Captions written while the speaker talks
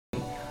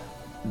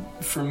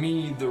For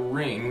me, the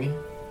ring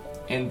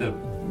and the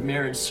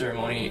marriage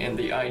ceremony and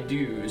the I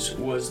do's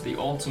was the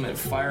ultimate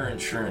fire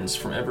insurance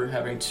from ever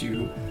having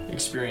to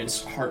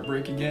experience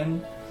heartbreak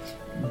again,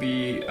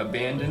 be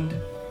abandoned,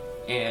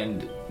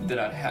 and that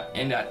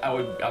I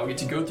would get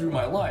to go through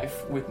my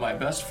life with my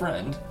best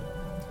friend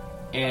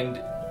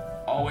and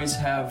always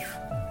have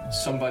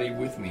somebody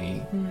with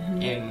me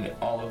in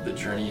all of the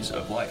journeys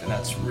of life, and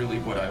that's really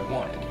what I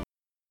wanted.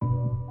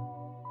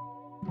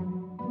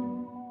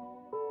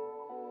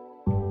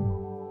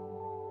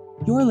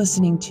 You're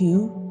listening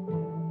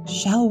to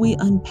Shall We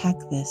Unpack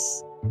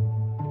This?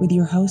 With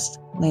your host,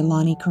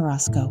 Leilani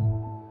Carrasco.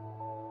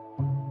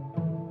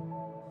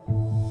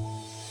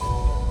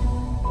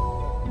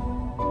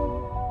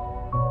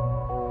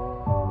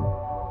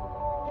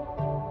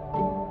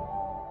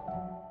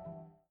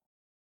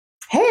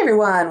 Hey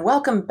everyone,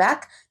 welcome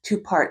back to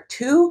part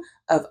 2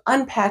 of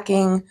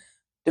Unpacking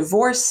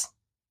Divorce,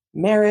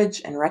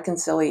 Marriage, and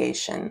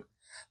Reconciliation.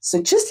 So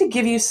just to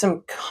give you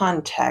some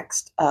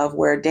context of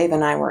where Dave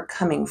and I were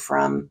coming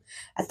from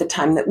at the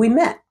time that we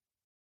met.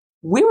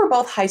 We were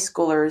both high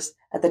schoolers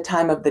at the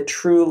time of the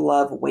True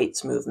Love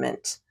Waits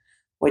movement,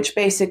 which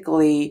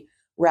basically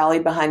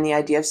rallied behind the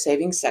idea of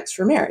saving sex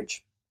for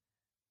marriage.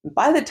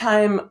 By the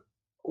time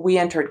we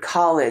entered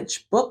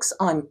college, books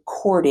on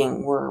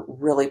courting were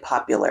really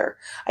popular.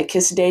 I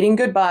Kissed Dating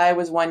Goodbye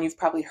was one you've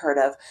probably heard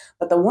of,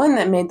 but the one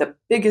that made the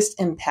biggest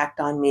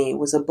impact on me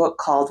was a book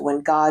called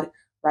When God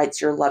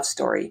Writes Your Love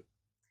Story.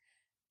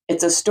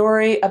 It's a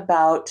story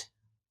about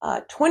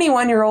a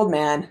 21-year-old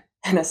man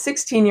and a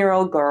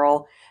 16-year-old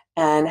girl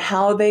and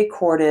how they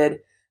courted.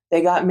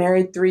 They got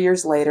married 3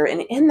 years later, and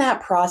in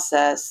that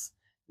process,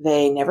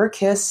 they never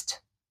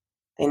kissed.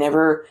 They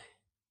never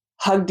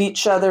hugged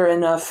each other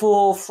in a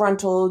full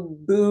frontal,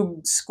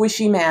 boob,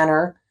 squishy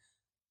manner.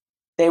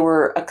 They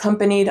were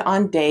accompanied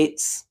on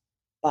dates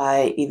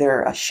by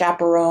either a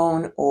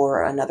chaperone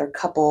or another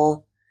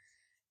couple.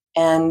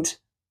 And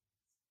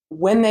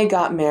when they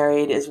got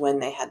married is when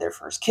they had their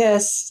first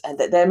kiss. And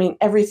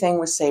everything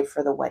was saved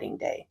for the wedding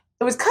day.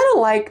 It was kind of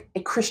like a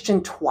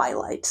Christian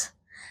Twilight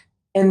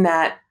in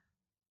that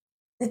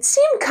it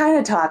seemed kind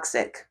of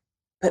toxic,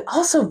 but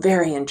also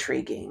very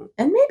intriguing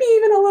and maybe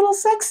even a little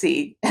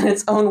sexy in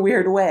its own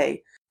weird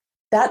way.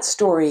 That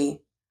story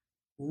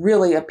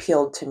really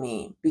appealed to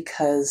me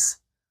because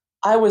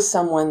I was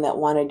someone that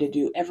wanted to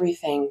do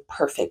everything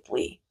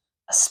perfectly,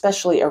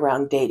 especially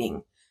around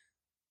dating.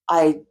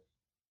 I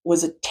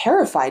was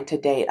terrified to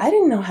date. I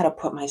didn't know how to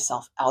put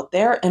myself out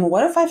there. And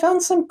what if I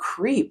found some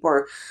creep?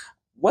 Or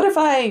what if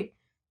I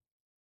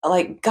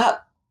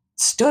got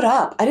stood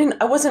up?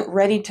 I wasn't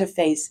ready to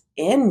face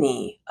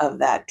any of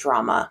that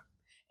drama.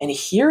 And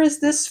here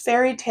is this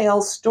fairy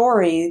tale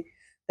story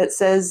that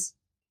says,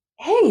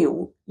 hey,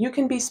 you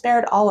can be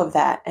spared all of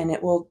that and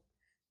it will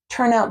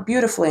turn out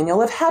beautifully and you'll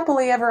live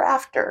happily ever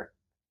after.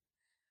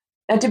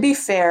 And to be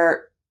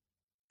fair,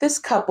 this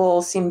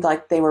couple seemed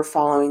like they were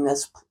following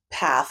this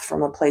path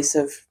from a place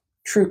of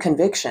true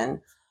conviction,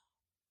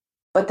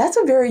 but that's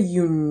a very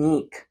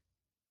unique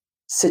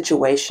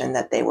situation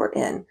that they were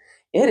in.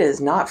 It is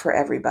not for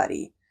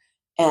everybody,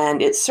 and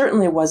it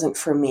certainly wasn't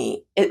for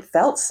me. It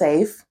felt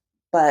safe,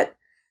 but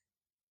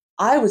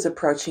I was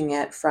approaching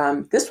it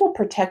from, this will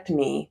protect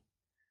me,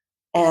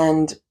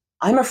 and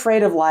I'm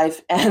afraid of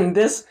life, and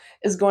this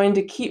is going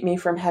to keep me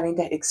from having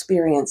to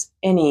experience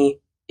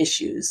any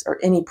issues or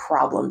any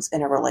problems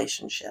in a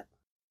relationship.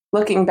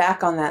 Looking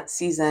back on that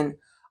season,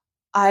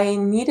 I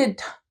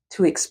needed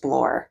to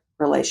explore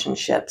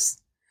relationships.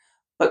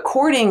 But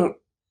courting,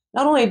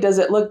 not only does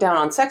it look down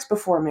on sex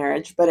before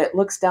marriage, but it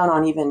looks down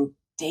on even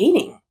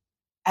dating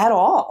at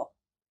all.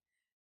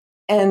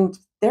 And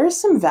there's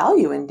some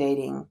value in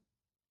dating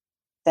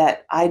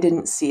that I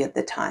didn't see at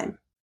the time.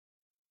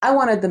 I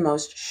wanted the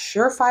most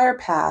surefire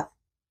path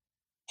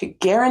to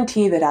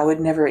guarantee that I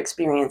would never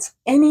experience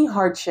any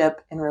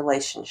hardship in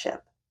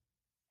relationship.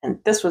 And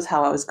this was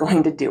how I was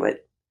going to do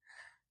it.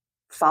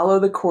 Follow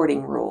the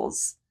courting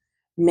rules.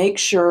 Make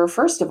sure,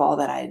 first of all,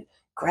 that I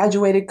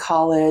graduated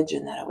college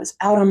and that I was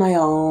out on my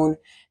own,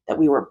 that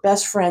we were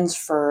best friends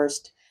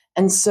first.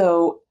 And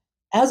so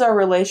as our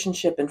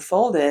relationship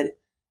unfolded,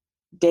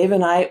 Dave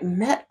and I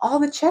met all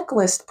the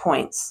checklist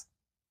points,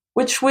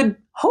 which would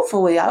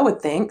hopefully, I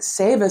would think,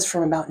 save us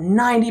from about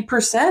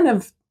 90%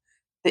 of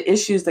the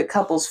issues that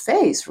couples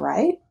face,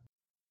 right?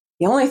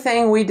 The only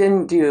thing we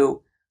didn't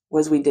do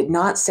was we did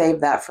not save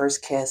that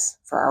first kiss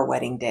for our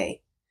wedding day.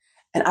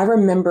 And I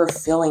remember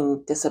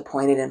feeling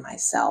disappointed in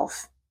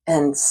myself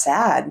and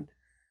sad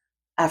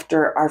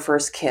after our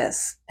first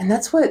kiss. And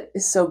that's what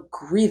is so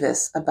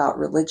grievous about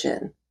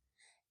religion.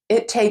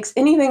 It takes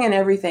anything and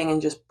everything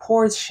and just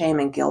pours shame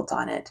and guilt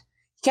on it.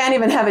 You can't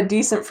even have a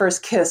decent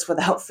first kiss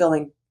without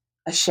feeling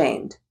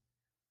ashamed.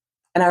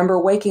 And I remember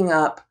waking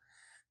up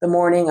the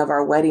morning of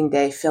our wedding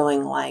day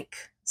feeling like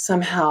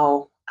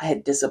somehow I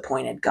had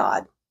disappointed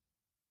God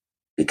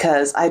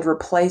because I'd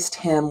replaced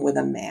him with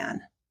a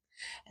man.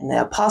 And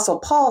the Apostle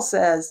Paul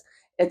says,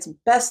 it's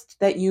best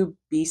that you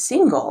be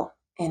single.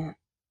 And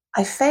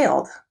I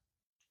failed.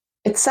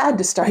 It's sad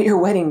to start your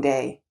wedding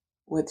day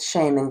with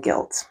shame and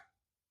guilt.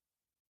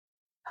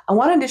 I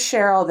wanted to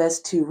share all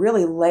this to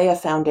really lay a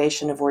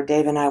foundation of where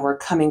Dave and I were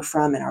coming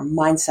from and our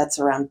mindsets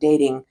around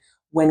dating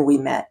when we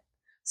met.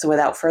 So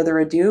without further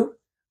ado,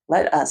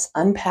 let us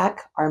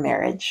unpack our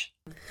marriage.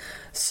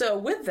 So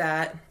with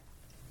that,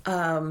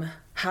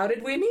 how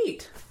did we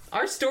meet?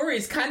 Our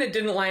stories kind of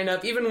didn't line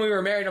up. Even when we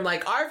were married, I'm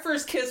like, our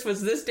first kiss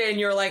was this day, and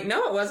you're like,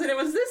 no, it wasn't. It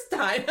was this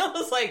time. I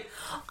was like,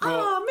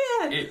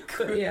 man. It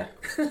could. Yeah.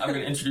 I'm going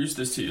to introduce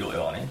this to you,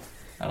 Leilani.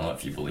 I don't know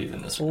if you believe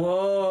in this.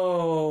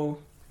 Whoa.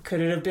 Could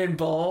it have been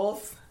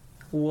both?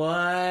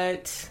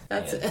 What?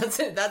 That's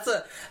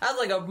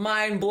like a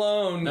mind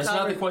blown. That's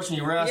not the question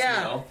you were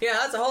asking, though. Yeah,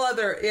 that's a whole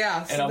other.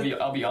 Yeah. And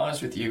I'll be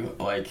honest with you.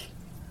 Like,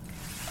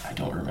 I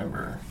don't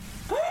remember.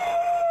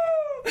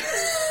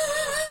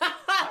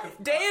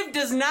 Dave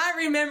does not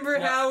remember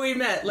how we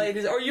met,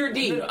 ladies. Or you're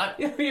D. What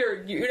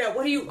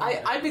do you?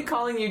 I've been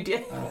calling you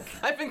Dave.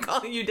 I've been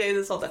calling you Dave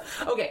this whole time.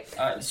 Okay.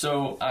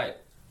 So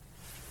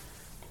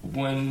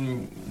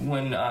when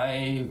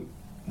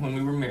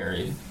we were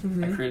married,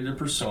 I created a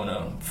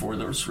persona for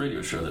this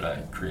radio show that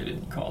I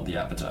created called The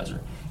Appetizer,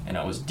 and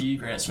I was D.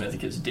 Grant Smith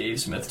because Dave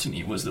Smith to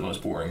me was the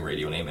most boring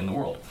radio name in the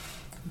world.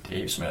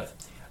 Dave Smith.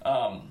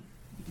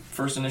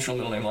 First initial,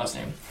 middle name, last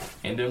name.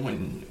 And then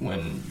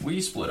when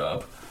we split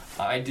up,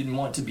 I didn't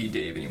want to be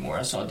Dave anymore.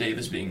 I saw Dave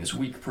as being this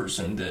weak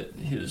person that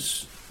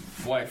his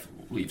wife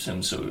leaves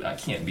him, so I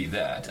can't be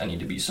that. I need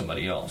to be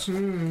somebody else.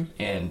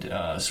 And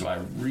so I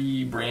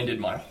rebranded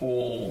my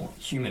whole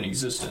human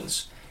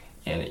existence,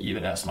 and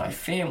even asked my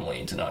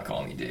family to not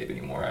call me Dave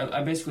anymore.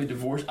 I basically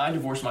divorced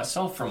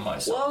myself from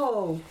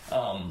myself.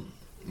 Whoa.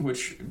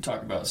 Which,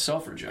 talk about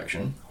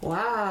self-rejection.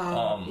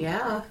 Wow.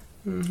 Yeah.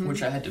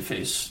 Which I had to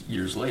face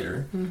years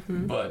later.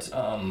 But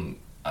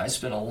I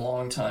spent a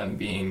long time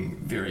being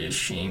very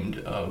ashamed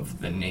of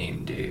the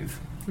name Dave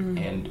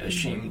and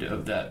ashamed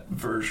of that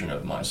version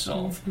of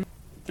myself.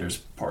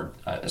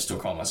 I still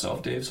call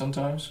myself Dave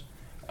sometimes.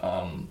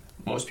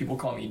 Most people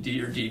call me D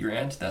or D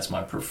Grant. That's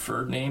my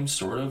preferred name,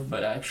 sort of.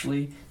 But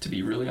actually, to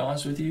be really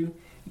honest with you,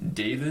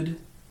 David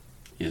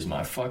is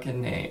my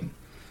fucking name.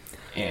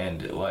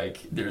 And, like,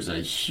 there's a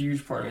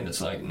huge part of me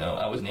that's like, no,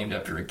 I was named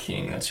after a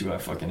king. That's who I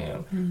fucking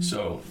am.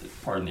 So,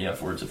 pardon the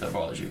F words if that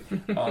bothers you.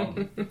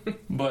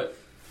 But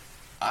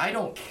I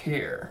don't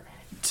care.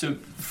 To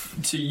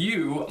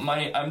you,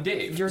 I'm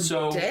Dave. You're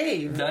so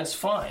Dave. That's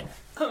fine.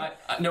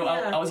 I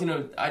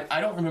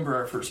don't remember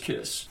our first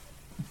kiss.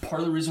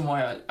 Part of the reason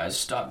why I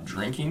stopped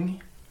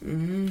drinking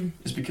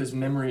is because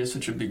memory is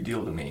such a big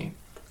deal to me.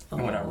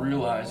 And when I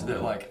realized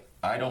that, like,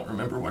 I don't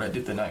remember what I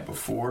did the night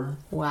before.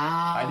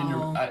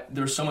 Wow.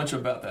 There's so much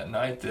about that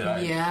night that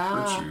I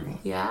hurt you.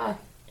 Yeah.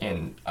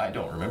 And I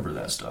don't remember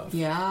that stuff.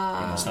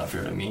 Yeah. And that's not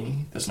fair to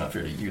me. That's not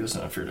fair to you. That's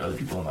not fair to other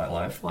people in my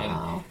life.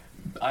 Wow.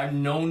 And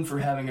I'm known for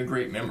having a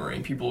great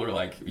memory. People are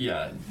like,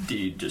 yeah,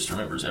 D just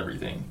remembers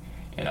everything.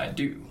 And I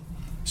do.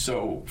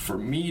 So for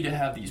me to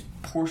have these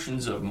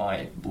portions of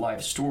my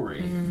life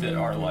story that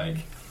are like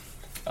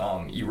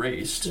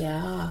erased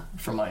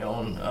from my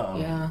own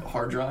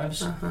hard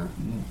drives,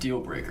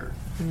 deal breaker.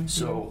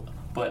 So,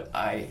 but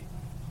I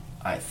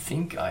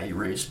think I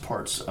erased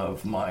parts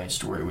of my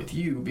story with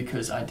you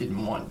because I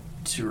didn't want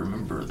to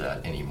remember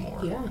that anymore.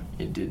 Yeah.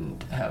 It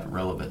didn't have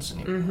relevance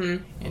anymore.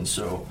 And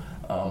so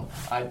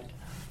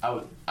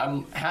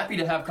I'm happy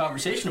to have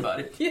conversation about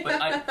it,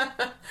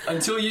 but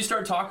until you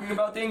start talking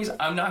about things,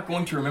 I'm not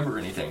going to remember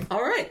anything.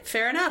 All right,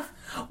 fair enough.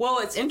 Well,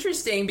 it's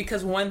interesting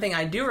because one thing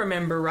I do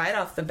remember right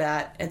off the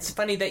bat, it's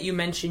funny that you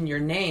mentioned your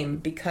name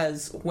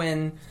because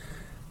when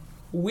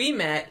we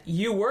met,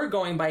 you were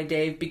going by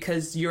Dave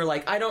because you're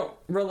like, I don't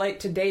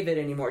relate to David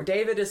anymore.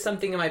 David is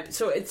something in my...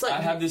 So it's like...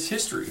 I have this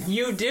history.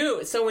 You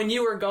do. So when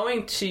you were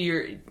going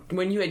to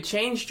when you had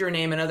changed your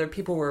name and other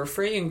people were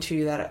referring to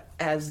you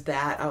as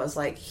that, I was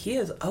like, he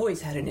has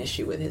always had an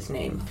issue with his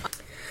name.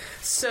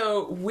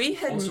 So we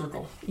had... Full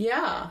circle.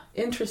 Yeah,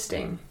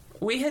 interesting.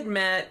 We had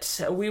met,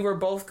 we were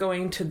both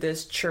going to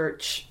this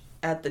church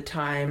at the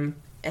time,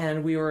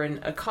 and we were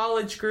in a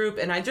college group,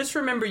 and I just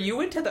remember you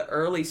went to the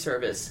early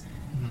service.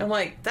 I'm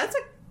like, that's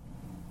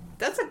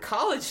a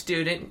college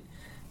student,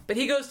 but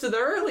he goes to the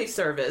early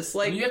service.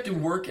 Like, when you have to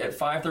work at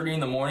 5:30 in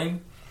the morning,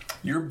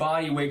 your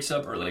body wakes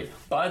up early.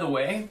 By the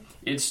way,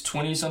 it's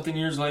 20-something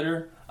years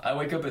later. I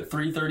wake up at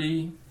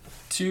 3:30,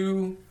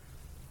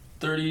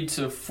 2:30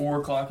 to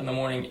 4 o'clock in the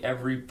morning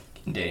every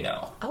day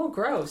now. Oh,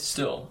 gross.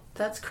 Still.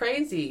 That's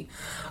crazy.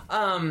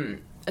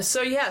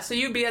 So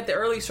you'd be at the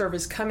early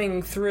service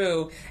coming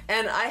through,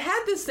 and I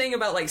had this thing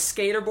about like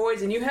skater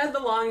boys, and you had the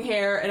long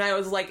hair, and I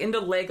was like into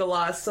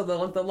Legolas, so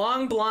the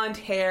long blonde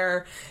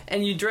hair,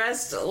 and you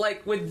dressed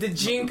like with the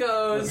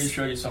Jinkos. Let me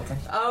show you something.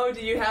 Oh,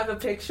 do you have a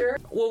picture?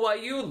 Well, while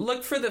you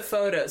look for the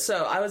photo,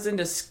 so I was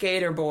into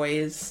skater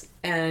boys,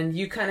 and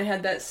you kind of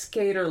had that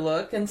skater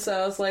look, and so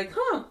I was like,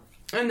 huh.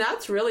 And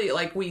that's really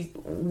like we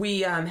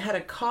had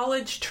a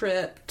college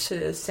trip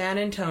to San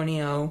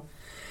Antonio.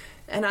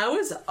 And I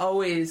was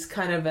always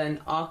kind of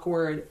an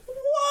awkward,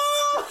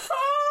 whoa!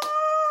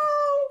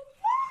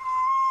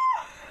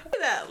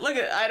 Look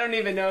at that. I don't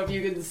even know if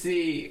you can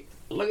see.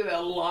 Look at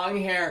that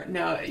long hair.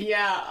 No,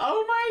 yeah.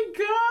 Oh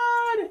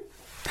my God.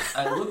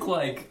 I look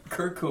like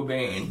Kurt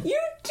Cobain. You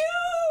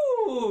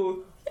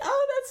do.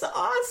 Oh, that's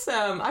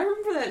awesome. I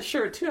remember that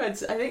shirt too. I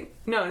think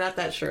no, not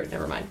that shirt.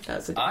 Never mind.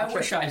 That's a I shirt.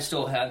 wish I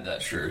still had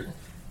that shirt.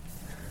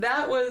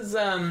 That was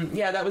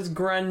that was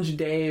Grunge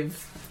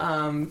Dave.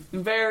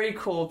 Very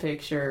cool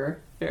picture.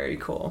 Very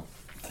cool.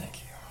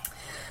 Thank you.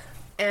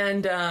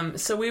 And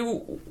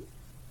so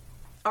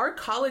our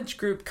college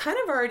group kind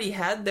of already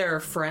had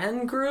their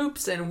friend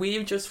groups, and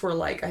we just were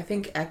like, I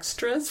think,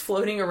 extras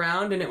floating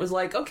around, and it was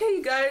like, okay,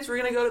 you guys, we're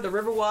gonna go to the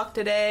Riverwalk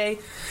today,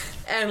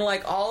 and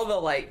like all the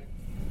like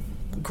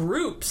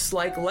groups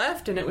like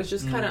left, and it was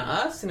just kind of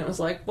us, and it was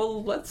like,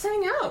 well, let's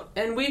hang out.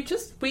 And we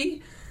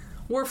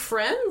were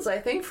friends, I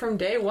think, from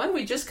day one.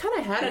 We just kind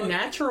of had a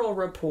natural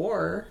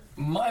rapport.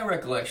 My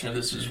recollection of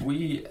this is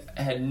we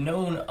had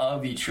known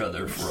of each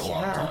other for a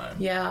long time.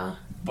 Yeah.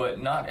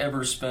 But not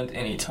ever spent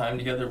any time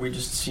together. We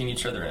just seen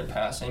each other in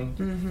passing.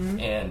 Mm-hmm.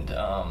 And,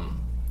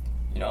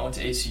 I went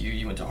to ACU,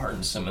 you went to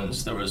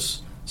Hardin-Simmons. There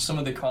was a lot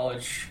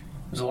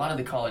of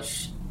the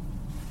college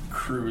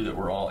crew that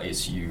were all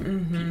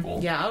ACU people.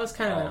 Yeah, I was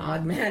kind of an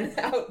odd man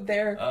out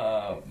there.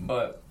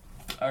 But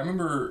I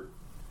remember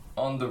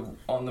on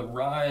the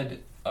ride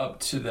up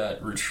to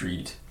that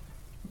retreat,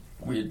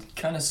 we had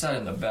kind of sat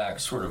in the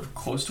back, sort of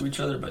close to each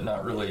other, but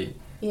not really.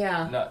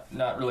 Yeah.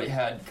 Not really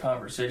had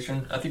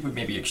conversation. I think we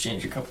maybe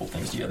exchanged a couple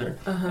things together.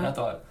 Uh-huh. And I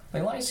thought,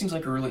 Lonnie seems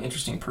like a really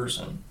interesting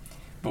person.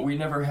 But we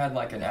never had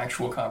like an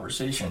actual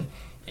conversation.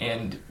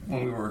 And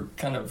when we were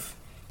kind of,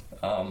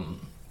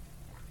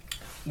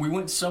 we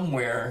went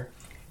somewhere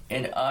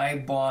and I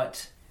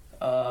bought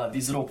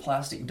these little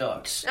plastic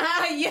ducks.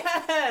 Ah,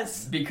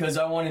 yes! Because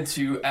I wanted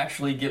to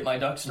actually get my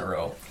ducks in a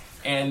row.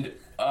 And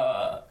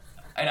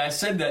I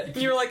said that...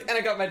 You were like, and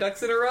I got my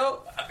ducks in a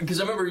row? Because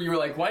I remember you were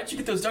like, why did you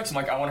get those ducks? I'm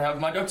like, I want to have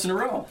my ducks in a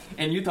row.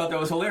 And you thought that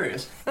was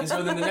hilarious. And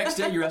so then the next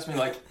day you asked me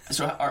like,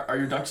 so are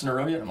your ducks in a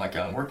row yet? I'm like,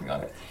 I'm working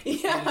on it.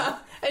 Yeah.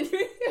 And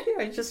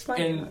I just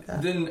find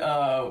And then,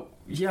 I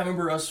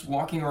remember us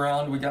walking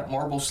around. We got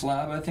marble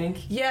slab, I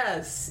think.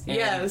 Yes.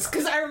 Yes.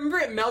 Because I remember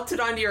it melted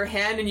onto your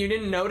hand and you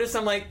didn't notice.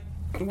 I'm like,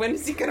 when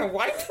is he going to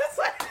wipe this?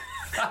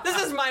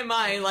 This is my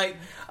mind. Like,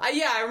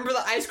 I remember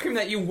the ice cream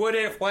that you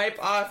wouldn't wipe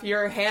off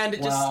your hand.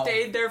 It just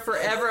stayed there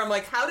forever. I'm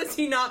like, how does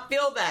he not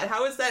feel that?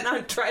 How is that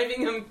not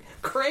driving him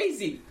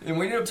crazy? And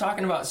we ended up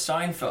talking about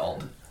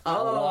Seinfeld a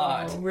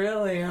lot. Oh,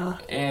 really?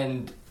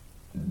 And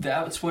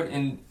that's what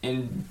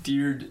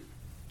endeared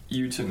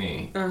you to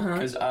me.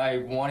 Because I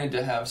wanted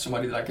to have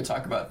somebody that I could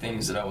talk about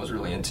things that I was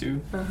really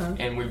into.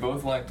 And we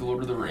both liked The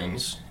Lord of the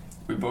Rings.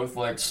 We both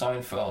liked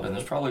Seinfeld. And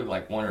there's probably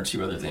like one or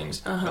two other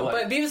things.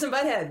 But Beavis and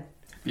Butthead.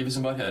 Beavis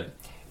and Butthead.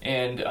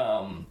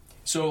 And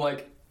so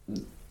like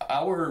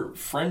our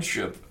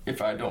friendship,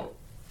 if I'm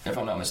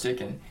not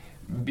mistaken,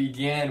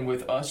 began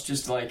with us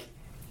just like,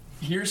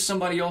 here's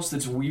somebody else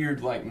that's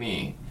weird like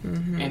me,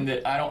 and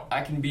that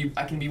I can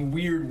be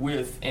weird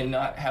with and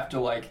not have to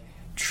like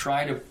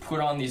try to put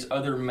on these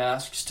other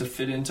masks to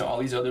fit into all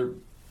these other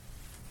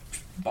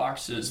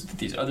boxes that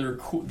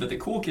that the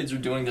cool kids are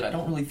doing that I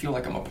don't really feel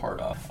like I'm a part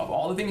of. Of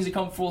all the things that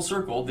come full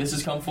circle, this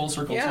has come full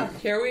circle too.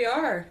 Here we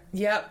are.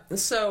 Yep.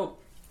 So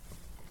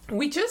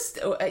we just,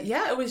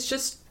 it was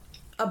just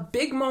a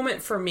big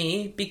moment for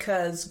me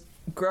because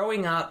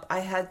growing up, I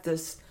had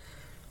this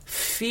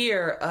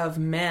fear of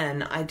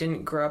men. I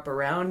didn't grow up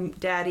around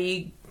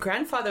Daddy.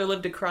 Grandfather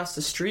lived across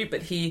the street,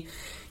 but he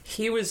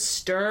was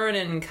stern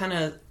and kind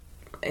of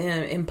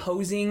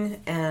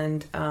imposing,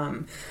 and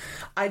I'm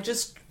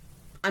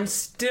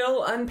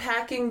still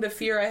unpacking the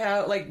fear I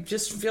have, like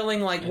just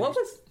feeling like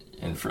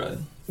and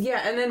Fred.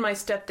 Yeah, and then my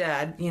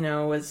stepdad,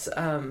 was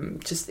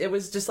it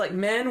was just like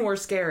men were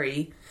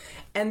scary.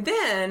 And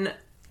then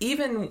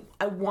even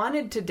I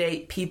wanted to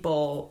date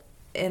people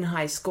in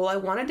high school. I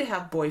wanted to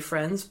have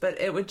boyfriends,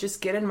 but it would just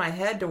get in my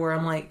head to where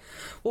I'm like,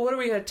 well, what are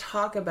we going to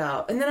talk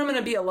about? And then I'm going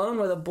to be alone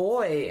with a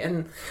boy.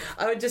 And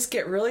I would just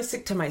get really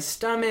sick to my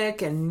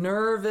stomach and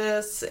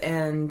nervous.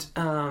 And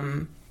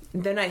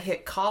then I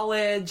hit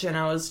college and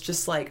I was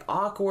just like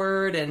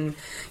awkward and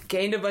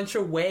gained a bunch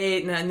of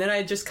weight. And then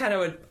I just kind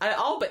of I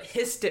all but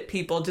hissed at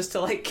people just to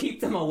like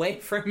keep them away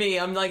from me.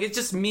 I'm like, it's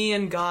just me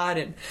and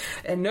God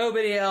and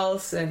nobody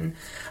else. And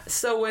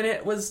so when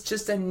it was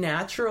just a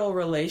natural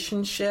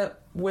relationship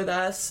with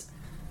us,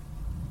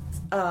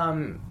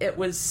 it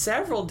was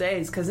several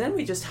days, because then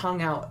we just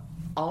hung out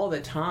all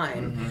the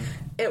time.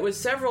 It was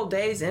several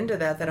days into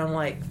that I'm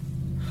like,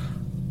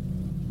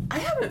 I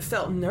haven't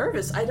felt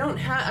nervous. I don't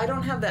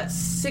have that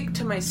sick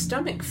to my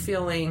stomach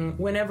feeling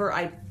whenever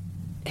I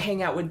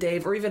hang out with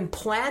Dave, or even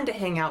plan to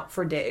hang out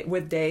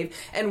with Dave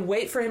and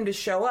wait for him to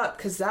show up,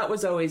 because that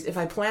was always, if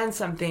I planned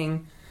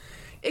something,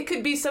 it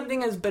could be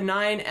something as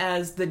benign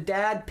as the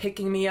dad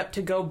picking me up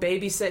to go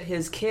babysit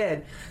his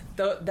kid.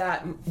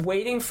 That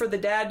waiting for the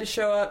dad to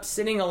show up,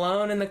 sitting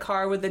alone in the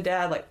car with the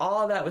dad, like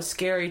all of that was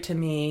scary to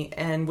me.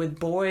 And with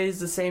boys,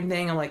 the same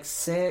thing. I'm like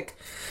sick.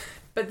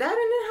 But that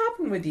didn't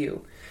happen with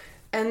you.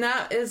 And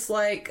that is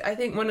like, I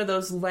think one of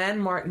those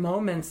landmark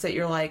moments that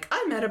you're like,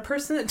 I met a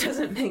person that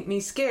doesn't make me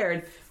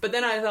scared. But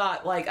then I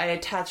thought, like, I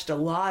attached a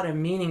lot of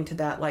meaning to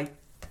that. Like,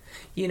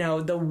 you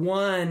know, the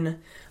one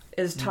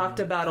is talked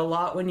about a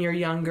lot when you're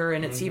younger,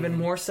 and it's even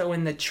more so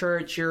in the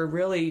church. You're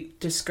really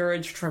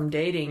discouraged from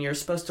dating. You're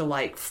supposed to,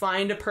 like,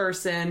 find a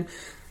person,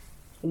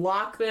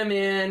 lock them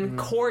in,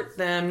 court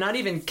them, not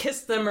even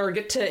kiss them or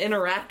get to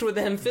interact with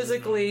them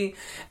physically,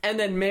 and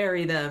then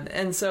marry them.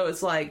 And so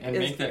it's like... And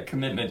make that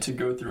commitment to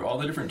go through all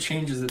the different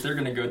changes that they're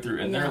going to go through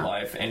in their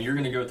life, and you're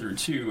going to go through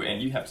too,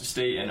 and you have to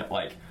stay in,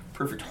 like,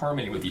 perfect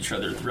harmony with each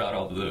other throughout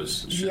all of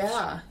those shifts.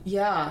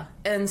 Yeah.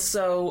 And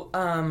so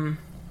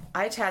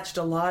I attached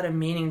a lot of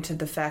meaning to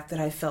the fact that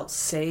I felt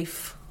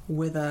safe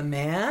with a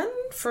man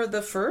for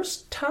the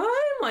first time.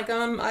 Like,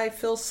 I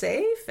feel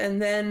safe, and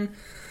then...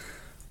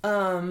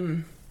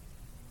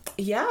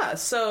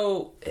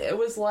 so it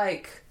was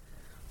like,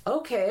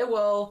 okay,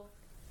 well,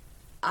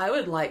 I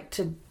would like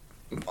to,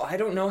 I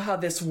don't know how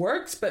this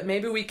works, but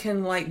maybe we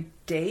can, like,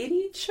 date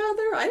each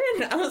other.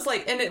 I was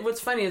like, and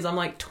what's funny is I'm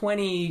like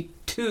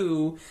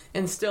 22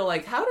 and still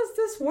like, how does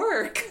this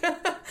work?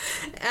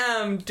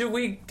 Do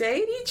we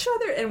date each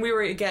other? And we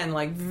were, again,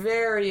 like,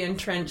 very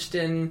entrenched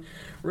in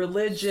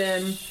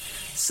religion.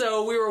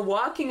 So we were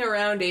walking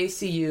around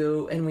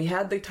ACU and we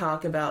had the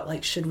talk about,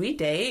 like, should we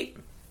date?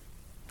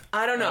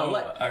 I don't know.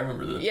 I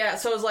remember that. Yeah,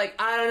 so it was like,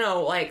 I don't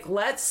know, like,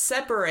 let's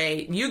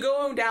separate. You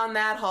go down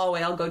that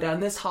hallway, I'll go down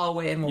this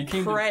hallway, and we'll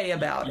pray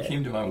about it. You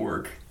came to my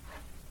work.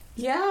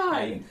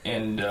 Yeah.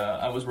 And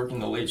I was working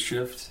the late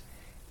shift,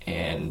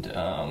 and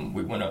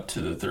we went up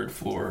to the third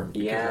floor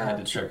because I had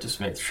to check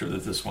to make sure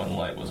that this one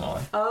light was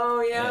on.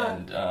 Oh, yeah.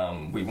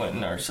 And we went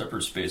in our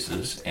separate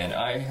spaces, and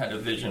I had a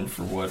vision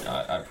for what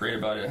I prayed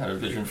about it, had a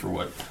vision for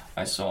what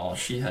I saw.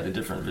 She had a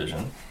different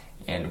vision.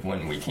 And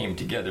when we came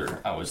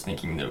together, I was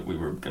thinking that we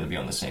were going to be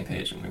on the same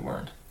page, and we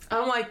weren't.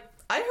 I'm like,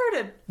 I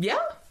heard it,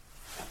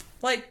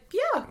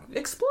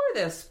 explore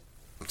this.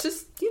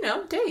 Just,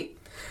 date.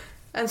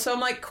 And so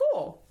I'm like,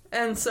 cool.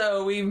 And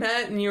so we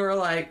met, and you were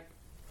like,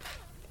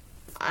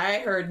 I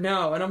heard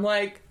no. And I'm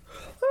like,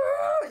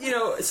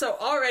 so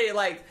already,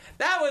 like,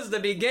 that was the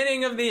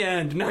beginning of the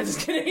end. No, I'm just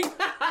kidding.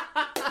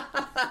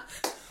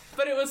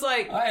 But it was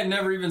like... I had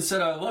never even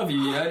said I love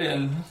you yet,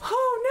 and...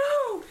 Oh,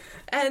 no!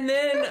 And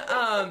then,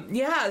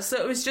 so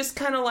it was just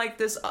kind of like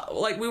this,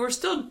 like, we were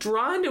still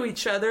drawn to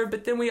each other,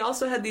 but then we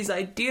also had these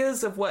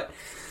ideas of what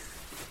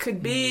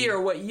could be or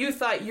what you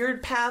thought your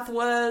path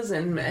was,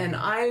 and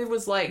I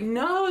was like,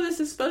 no, this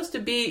is supposed to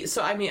be...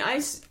 So, I mean,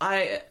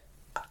 I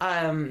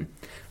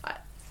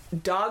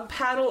dog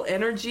paddle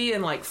energy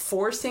and, like,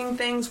 forcing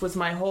things was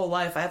my whole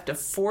life. I have to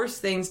force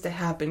things to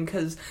happen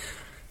because...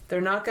 they're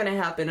not going to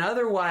happen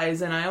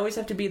otherwise, and I always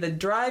have to be the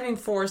driving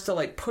force to,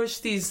 like, push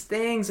these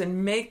things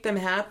and make them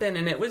happen,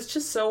 and it was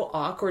just so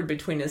awkward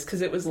between us, because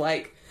it was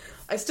like,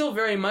 I still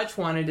very much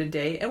wanted to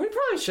date, and we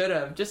probably should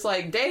have just,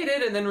 like,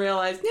 dated and then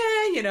realized,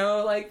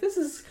 like, this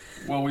is...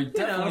 Well, we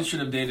definitely should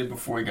have dated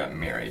before we got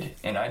married,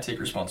 and I take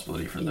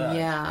responsibility for that.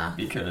 Yeah.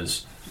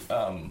 Because,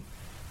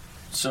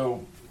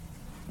 so,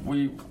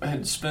 we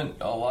had spent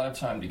a lot of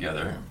time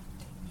together,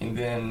 and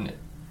then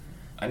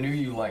I knew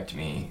you liked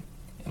me,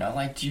 and I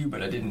liked you,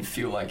 but I didn't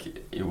feel like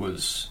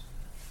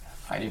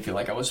I didn't feel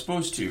like I was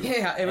supposed to.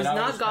 Yeah, it was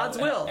not God's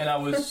will. And I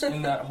was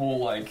in that whole,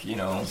 like,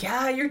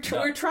 Yeah,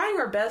 we're trying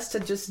our best to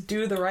just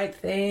do the right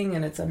thing,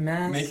 and it's a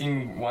mess.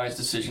 Making wise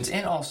decisions.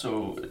 And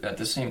also, at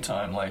the same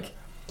time, like,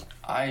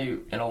 I,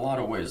 in a lot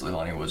of ways,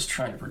 Leilani, was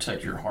trying to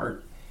protect your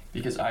heart,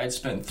 because I had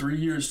spent 3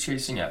 years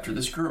chasing after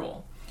this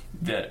girl.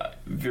 That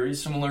very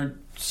similar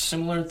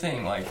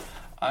thing. Like,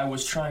 I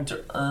was trying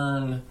to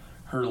earn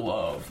her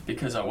love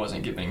because I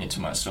wasn't giving it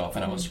to myself,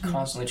 and I was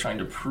constantly trying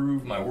to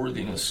prove my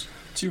worthiness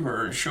to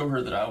her and show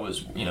her that I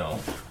was,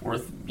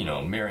 worth,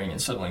 marrying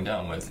and settling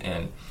down with.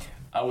 And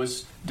I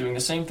was doing the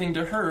same thing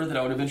to her that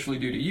I would eventually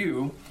do to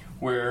you,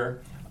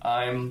 where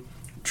I'm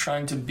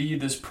trying to be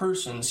this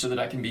person so that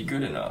I can be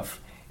good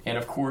enough. And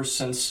of course,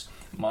 since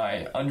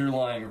my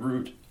underlying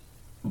root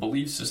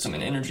belief system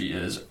and energy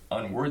is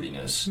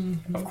unworthiness,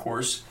 of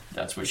course,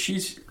 that's what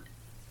she's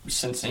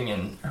sensing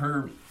in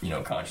her,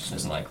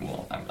 consciousness, and like,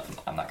 well,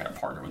 I'm not going to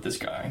partner with this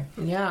guy.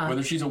 Yeah.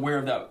 Whether she's aware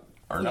of that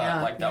or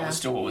not, that was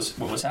still what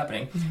was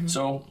happening.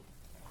 So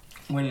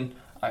when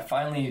I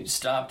finally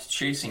stopped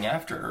chasing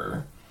after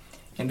her,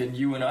 and then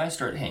you and I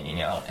started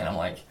hanging out, and I'm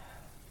like,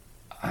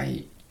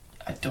 I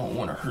don't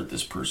want to hurt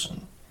this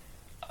person.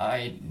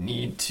 I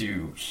need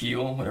to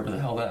heal, whatever the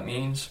hell that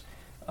means,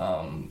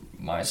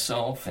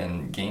 myself,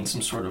 and gain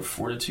some sort of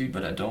fortitude,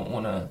 but I didn't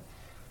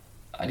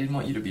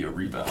want you to be a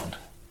rebound.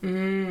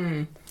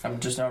 I'm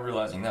just now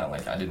realizing that,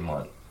 like, I didn't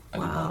want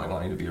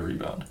Leilani to be a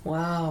rebound.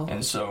 Wow.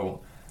 And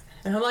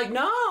I'm like,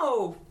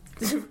 no.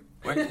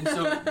 Wait,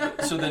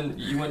 so then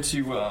you went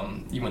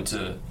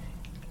to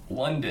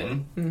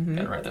London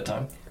at right that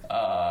time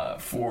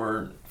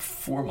for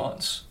 4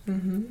 months,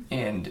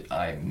 and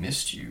I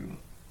missed you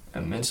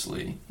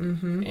immensely.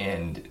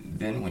 And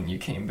then when you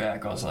came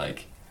back, I was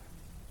like,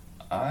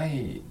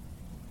 I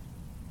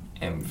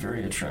am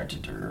very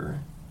attracted to her.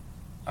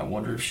 I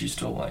wonder if she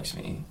still likes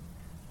me.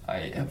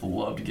 I have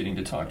loved getting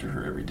to talk to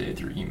her every day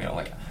through email.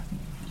 Like,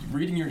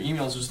 reading your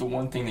emails was the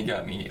one thing that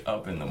got me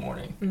up in the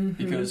morning.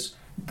 Mm-hmm. Because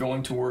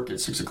going to work at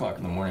 6 o'clock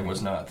in the morning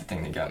was not the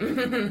thing that got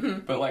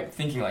me. But, like,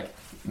 thinking, like,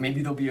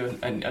 maybe there'll be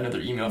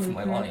another email from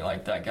Leilani,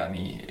 like, that got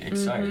me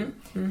excited.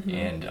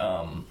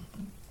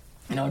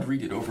 And I'd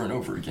read it over and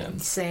over again.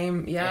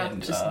 Same, yeah,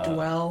 and, just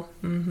dwell.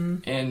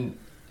 And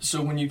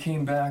so when you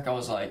came back, I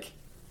was like,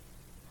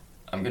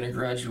 I'm going to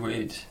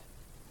graduate.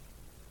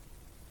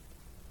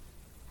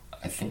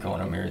 I think I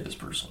want to marry this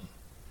person.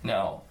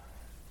 Now,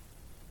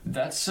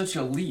 that's such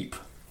a leap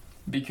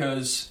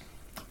because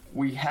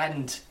we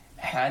hadn't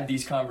had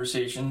these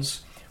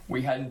conversations.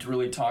 We hadn't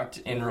really talked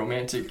in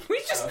romantic...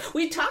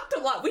 We talked a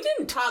lot. We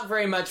didn't talk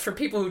very much for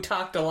people who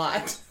talked a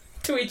lot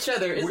to each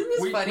other. Isn't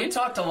this funny? We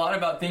talked a lot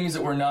about things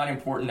that were not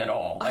important at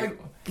all. Like,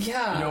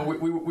 yeah. You know,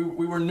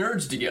 we were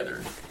nerds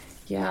together.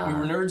 Yeah. We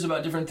were nerds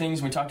about different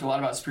things. We talked a lot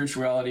about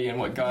spirituality and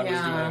what God was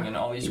doing and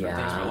all these different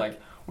things. But,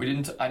 like,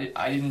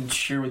 I didn't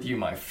share with you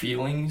my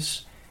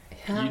feelings.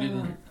 Yeah. You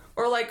didn't...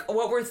 Or, like,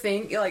 what we're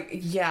thinking, like,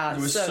 yeah.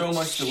 There was so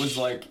much that was,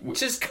 like...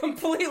 just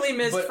completely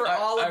missed for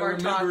all of our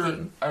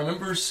talking. I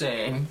remember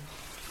saying,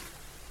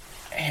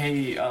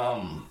 hey,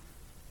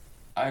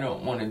 I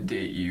don't want to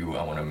date you,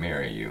 I want to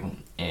marry you.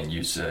 And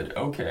you said,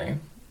 okay.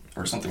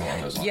 Or something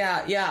along those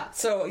lines. Yeah.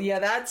 So, yeah,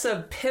 that's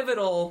a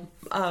pivotal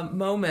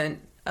moment.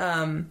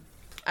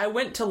 I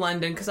went to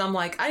London because I'm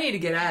like, I need to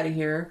get out of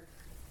here.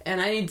 And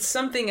I need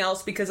something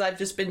else because I've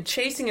just been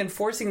chasing and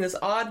forcing this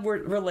odd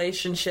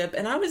relationship.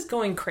 And I was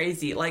going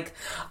crazy. Like,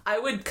 I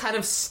would kind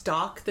of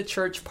stalk the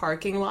church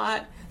parking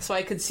lot so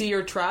I could see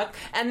your truck.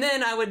 And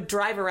then I would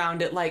drive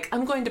around it like,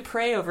 I'm going to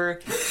pray over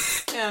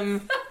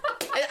him.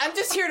 I'm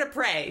just here to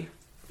pray.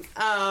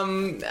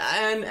 And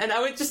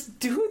I would just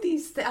do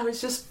these things. I was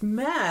just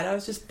mad. I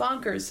was just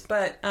bonkers.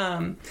 But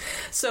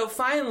so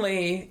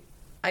finally,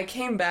 I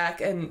came back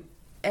and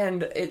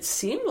it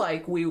seemed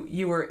like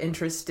you were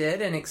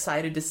interested and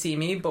excited to see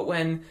me, but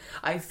when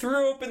I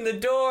threw open the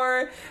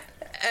door,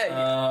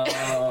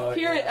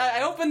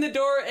 I opened the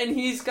door and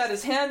he's got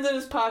his hands in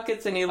his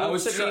pockets and he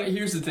looks at me.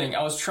 Here's the thing: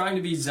 I was trying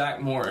to be Zach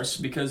Morris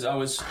because I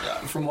was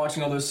from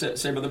watching all those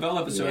Saved by the Bell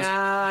episodes.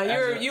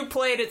 Yeah, you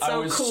played it so cool. I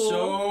was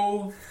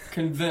so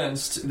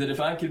convinced that if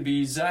I could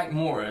be Zach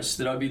Morris,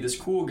 that I'd be this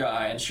cool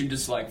guy and she'd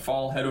just like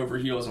fall head over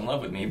heels in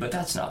love with me. But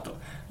that's not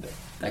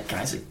that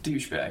guy's a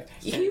douchebag.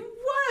 He was.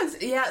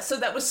 Yeah, so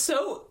that was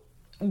so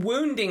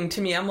wounding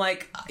to me. I'm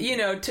like,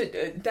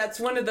 that's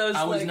one of those...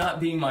 I was not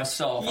being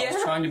myself. Yeah. I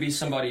was trying to be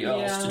somebody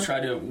else to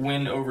try to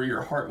win over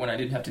your heart when I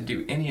didn't have to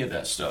do any of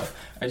that stuff.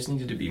 I just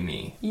needed to be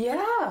me.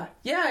 Yeah.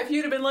 Yeah, if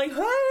you'd have been like,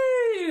 hey,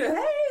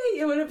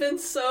 it would have been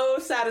so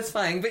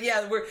satisfying. But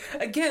yeah,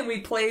 we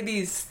play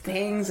these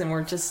things and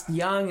we're just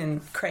young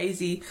and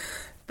crazy.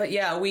 But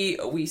yeah,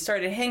 we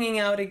started hanging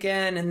out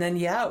again, and then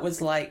it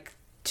was like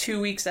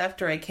 2 weeks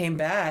after I came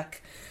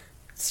back.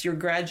 It's your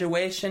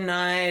graduation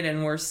night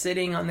and we're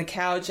sitting on the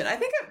couch, and I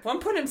think at one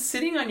point I'm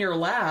sitting on your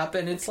lap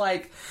and it's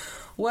like,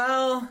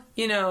 well,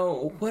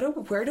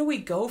 where do we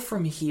go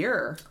from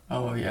here?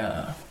 Oh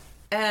yeah.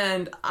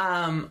 And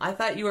I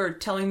thought you were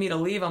telling me to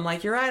leave. I'm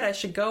like, you're right, I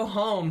should go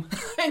home.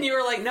 And you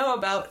were like, no,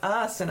 about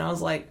us. And I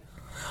was like,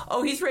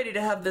 oh, he's ready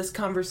to have this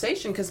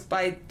conversation, because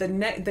by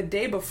the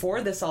day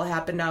before this all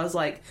happened, I was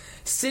like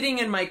sitting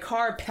in my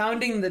car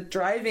pounding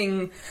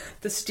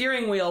the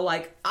steering wheel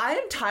like, I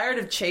am tired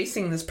of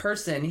chasing this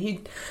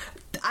person.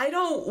 I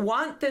don't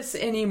want this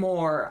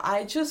anymore.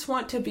 I just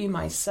want to be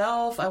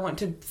myself. I want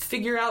to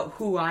figure out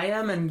who I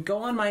am and go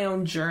on my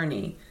own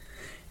journey.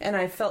 And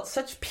I felt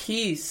such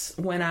peace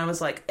when I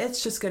was like,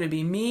 it's just going to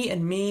be me,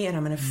 and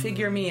I'm going to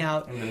figure me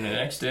out. And then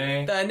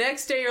the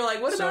next day, you're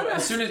like, what about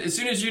us? As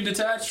soon as you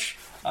detach,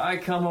 I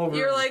come over.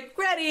 You're like,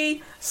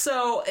 ready.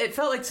 So it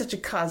felt like such a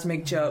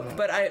cosmic joke.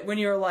 But when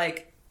you were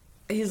like,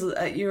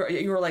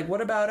 you were like,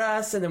 what about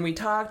us? And then we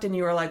talked, and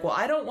you were like, well,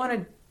 I don't want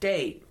to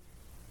date.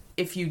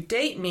 If you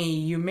date me,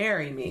 you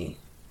marry me.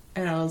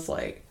 And I was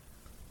like,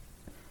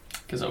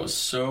 because I was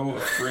so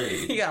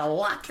afraid. You gotta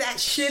lock that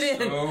shit in.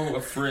 So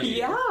afraid.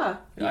 Yeah.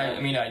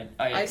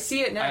 I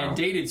see it now. I had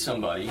dated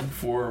somebody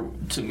for,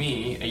 to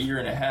me, a year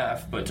and a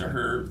half, but to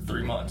her,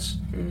 3 months.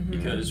 Mm-hmm.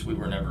 Because we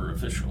were never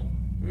official.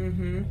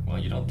 Mm-hmm. Well,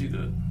 you don't do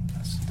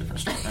that's a different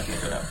story. I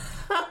can't go down.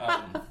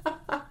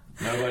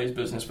 Nobody's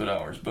business but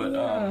ours. But,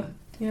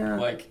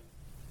 like,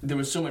 there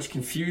was so much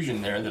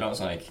confusion there that I was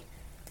like,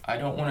 I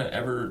don't want to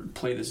ever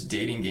play this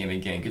dating game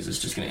again because it's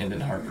just going to end in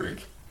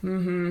heartbreak.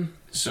 Mm-hmm.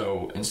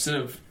 So instead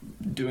of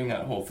doing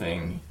that whole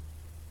thing,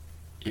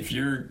 if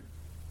you're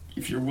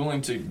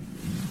willing to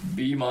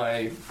be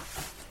my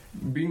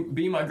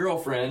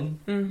girlfriend,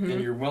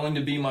 then you're willing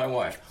to be my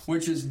wife,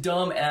 which is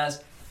dumb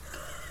as.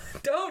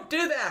 Don't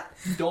do that.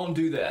 Don't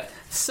do that.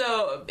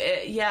 So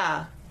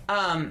and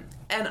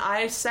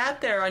I sat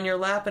there on your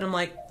lap and I'm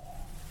like,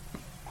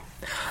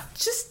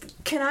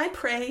 can I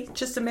pray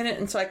just a minute?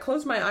 And so I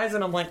closed my eyes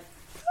and I'm like,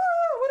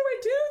 what do I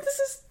do? This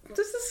is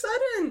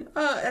sudden.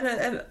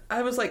 And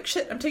I was like,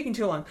 shit, I'm taking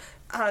too long.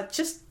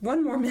 Just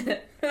one more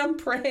minute. And I'm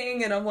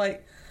praying and I'm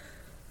like,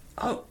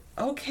 oh,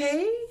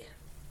 okay.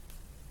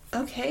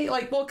 Okay,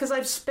 like, well, because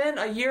I've spent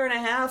a year and a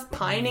half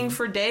pining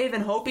for Dave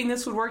and hoping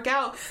this would work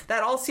out.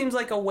 That all seems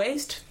like a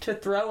waste to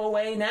throw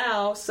away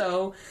now.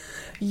 So,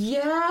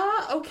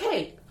 yeah,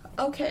 okay.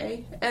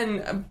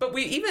 And but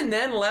we even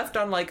then left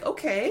on like,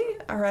 okay,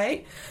 all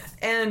right.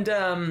 And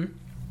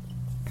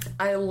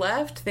I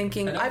left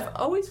thinking I've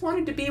always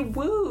wanted to be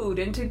wooed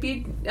and to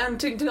be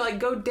to like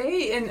go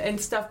date and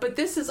stuff. But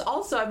this is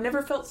also, I've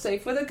never felt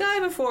safe with a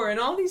guy before, and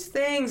all these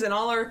things and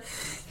all our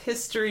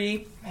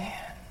history. Man.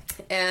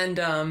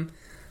 And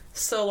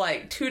so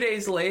like 2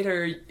 days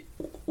later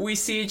we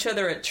see each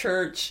other at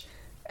church,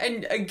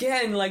 and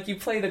again, like, you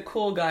play the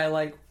cool guy,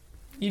 like,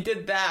 you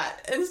did that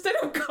instead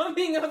of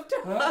coming up to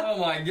us. Oh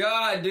my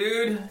god,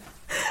 dude.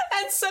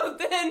 And so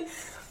then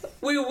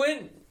we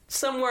went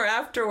somewhere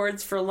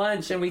afterwards for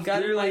lunch, and we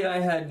got clearly I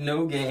had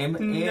no game.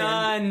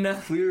 None.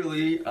 And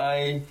clearly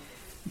I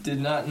did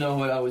not know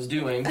what I was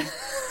doing.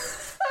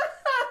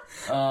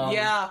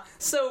 Yeah.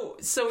 So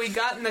we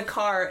got in the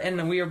car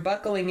and we were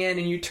buckling in,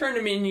 and you turn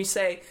to me and you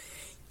say,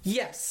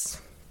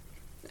 yes.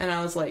 And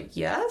I was like,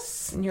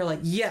 yes? And you're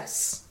like,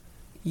 yes.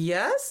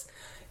 Yes?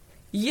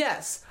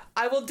 Yes,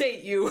 I will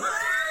date you.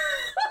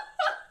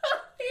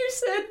 You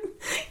said,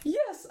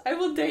 yes, I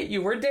will date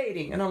you. We're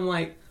dating. And I'm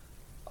like,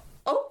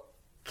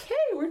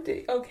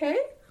 okay, okay.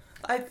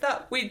 I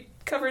thought we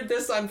covered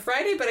this on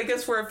Friday, but I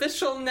guess we're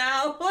official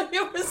now.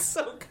 It was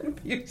so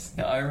confusing.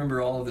 Yeah, I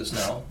remember all of this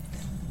now.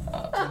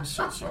 I'm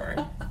so sorry.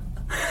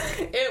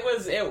 It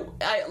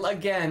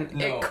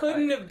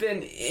couldn't have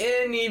been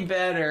any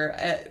better.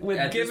 At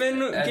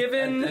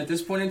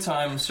this point in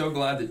time, I'm so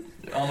glad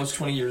that almost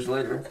 20 years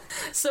later.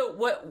 So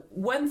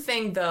one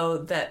thing though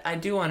that I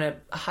do want to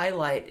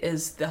highlight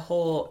is the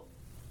whole,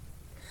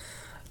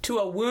 to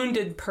a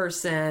wounded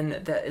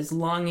person that is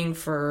longing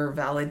for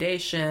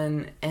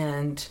validation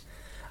and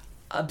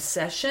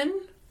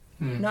obsession,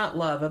 not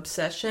love,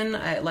 obsession.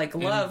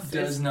 Love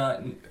does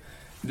not.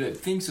 That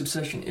thinks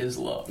obsession is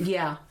love.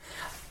 Yeah.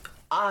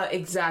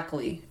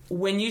 Exactly.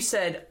 When you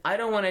said, I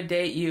don't want to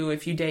date you,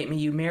 if you date me,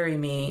 you marry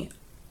me,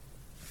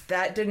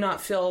 that did not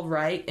feel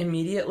right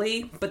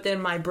immediately. But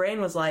then my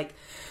brain was like,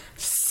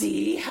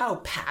 see how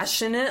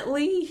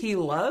passionately he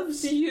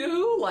loves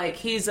you? Like,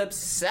 he's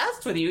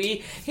obsessed with you.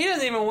 He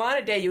doesn't even want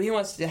to date you. He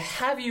wants to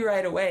have you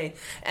right away.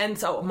 And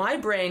so my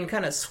brain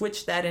kind of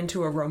switched that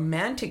into a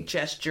romantic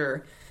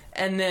gesture,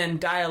 and then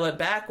dial it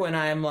back when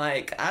I'm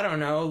like, I don't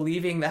know,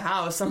 leaving the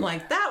house. I'm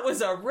like, that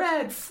was a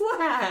red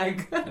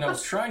flag. And I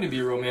was trying to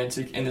be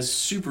romantic in this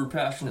super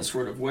passionate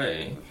sort of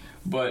way,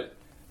 but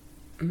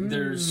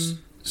there's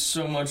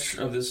so much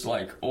of this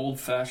like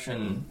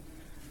old-fashioned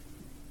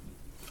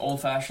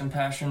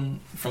passion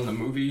from the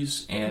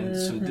movies and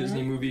some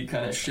Disney movie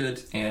kind of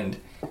shit,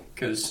 and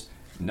because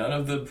none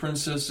of the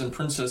princess and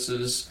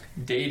princesses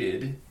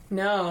dated.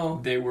 No.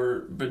 They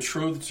were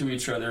betrothed to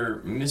each other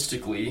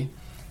mystically.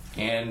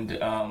 And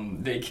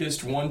they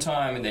kissed one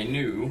time, and they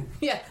knew.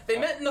 Yeah, they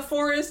met in the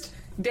forest,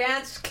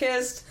 danced,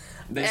 kissed.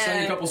 They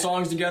sang a couple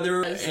songs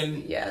together,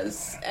 and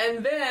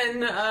and then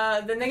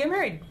they get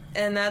married,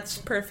 and that's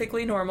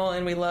perfectly normal.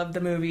 And we love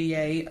the movie,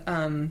 yay!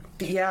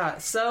 Yeah,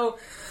 so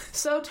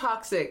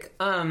toxic.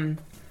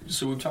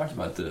 So we've talked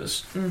about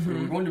this. We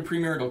were going to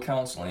premarital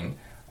counseling.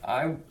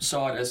 I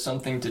saw it as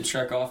something to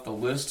check off the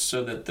list,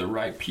 so that the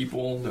right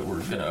people that were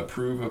going to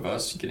approve of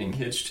us getting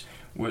hitched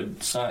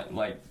would sign,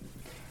 like.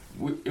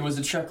 It was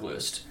a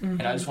checklist,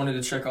 and I just wanted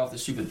to check off the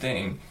stupid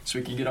thing so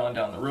we could get on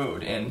down the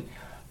road. And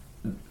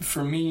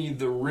for me,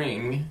 the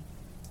ring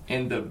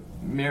and the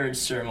marriage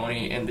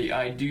ceremony and the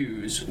I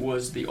do's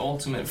was the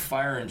ultimate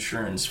fire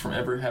insurance from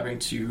ever having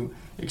to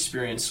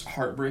experience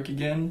heartbreak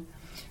again,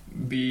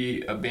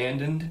 be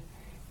abandoned,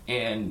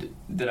 and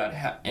that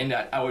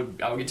I would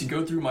get to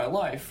go through my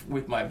life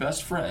with my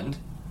best friend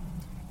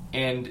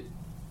and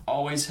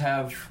always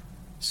have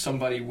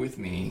somebody with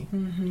me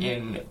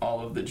in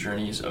all of the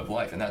journeys of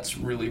life, and that's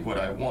really what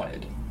I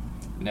wanted.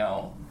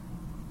 Now,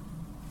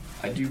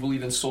 I do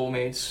believe in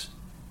soulmates.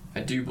 I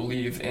do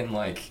believe in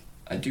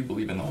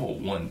the whole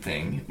one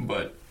thing,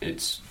 but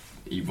it's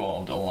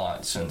evolved a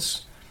lot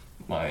since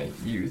my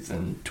youth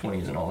and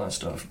 20s and all that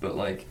stuff. But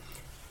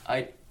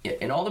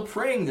in all the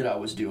praying that I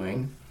was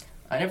doing,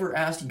 I never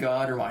asked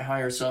God or my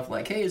higher self,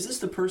 like, hey, is this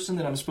the person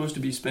that I'm supposed to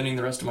be spending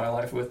the rest of my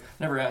life with?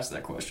 Never asked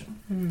that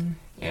question.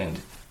 And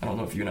I don't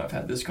know if you and I have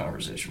had this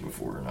conversation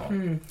before or not.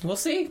 We'll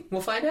see.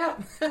 We'll find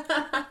out.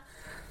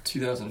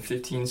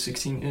 2015,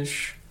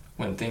 16-ish,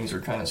 when things are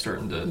kind of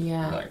starting to,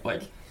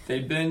 like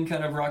they'd been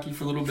kind of rocky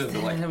for a little bit,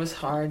 but it was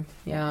hard.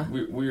 Yeah.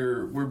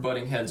 We're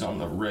butting heads on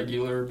the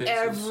regular basis.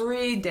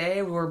 Every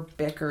day we're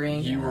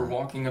bickering. You were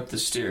walking up the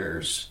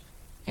stairs,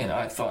 and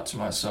I thought to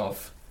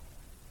myself,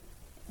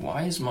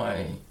 why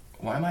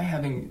am I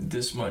having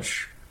this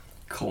much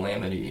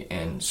calamity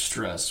and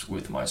stress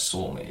with my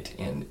soulmate?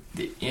 And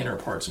the inner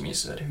parts of me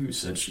said, who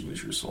said she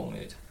was your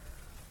soulmate?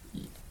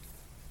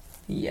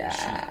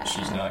 Yeah.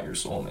 She's not your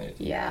soulmate.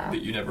 Yeah.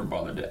 But you never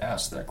bothered to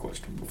ask that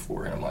question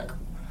before. And I'm like,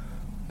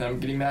 then I'm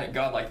getting mad at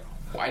God, like,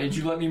 why did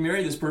you let me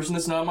marry this person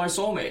that's not my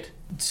soulmate?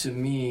 To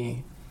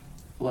me,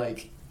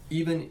 like,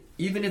 even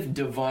if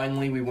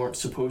divinely we weren't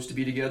supposed to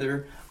be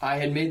together, I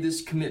had made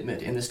this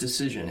commitment and this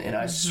decision, and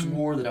I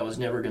swore that I was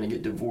never going to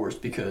get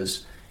divorced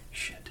because,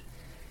 shit,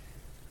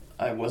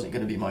 I wasn't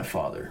going to be my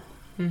father.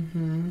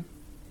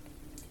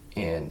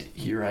 And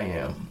here I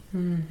am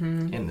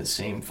in the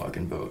same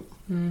fucking boat.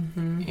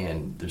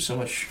 And there's so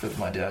much of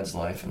my dad's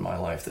life and my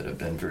life that have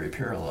been very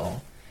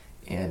parallel,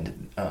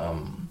 and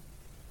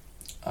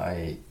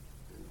I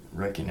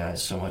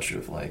recognize so much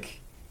of like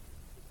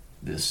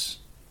this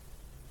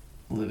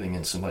living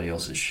in somebody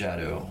else's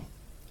shadow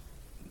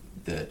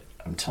that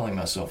I'm telling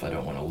myself I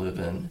don't want to live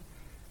in,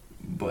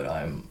 but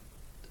I'm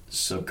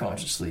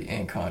subconsciously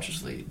and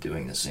consciously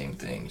doing the same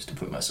things to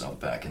put myself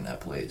back in that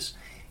place.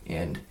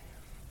 And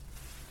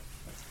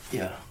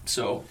yeah,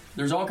 so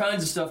there's all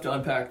kinds of stuff to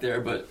unpack there,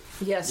 but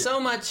yeah, so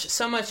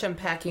much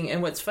unpacking.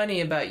 And what's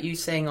funny about you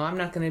saying, "Oh, I'm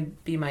not going to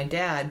be my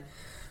dad,"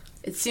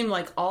 it seemed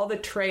like all the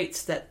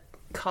traits that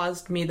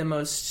caused me the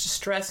most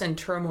stress and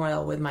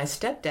turmoil with my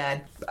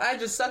stepdad, I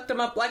just sucked him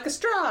up like a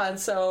straw. And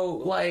so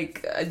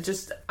like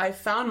I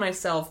found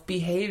myself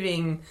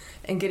behaving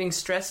and getting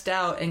stressed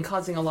out and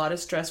causing a lot of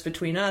stress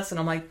between us. And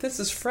I'm like, this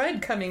is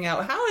Fred coming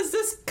out. How is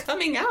this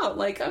coming out?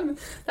 Like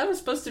that was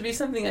supposed to be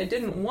something I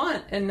didn't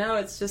want, and now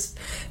it's just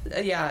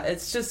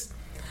it's just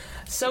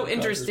so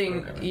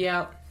interesting.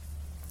 Yeah.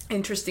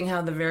 Interesting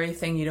how the very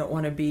thing you don't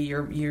want to be,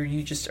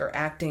 you just are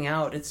acting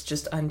out. It's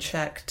just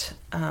unchecked.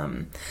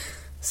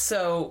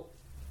 So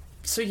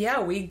yeah,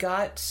 we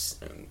got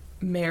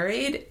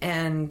married,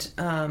 and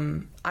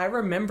I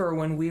remember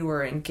when we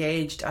were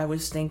engaged, I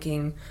was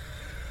thinking,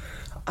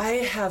 I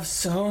have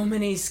so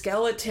many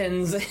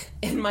skeletons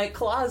in my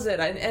closet,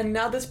 and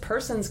now this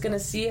person's going to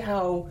see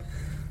how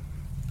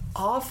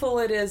awful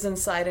it is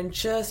inside and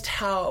just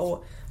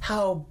how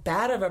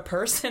bad of a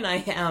person I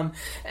am.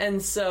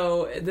 And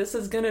so this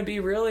is going to be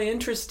really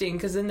interesting,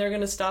 because then they're going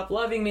to stop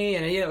loving me.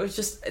 And, it was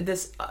just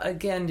this,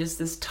 again, just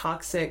this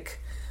toxic,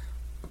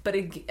 but,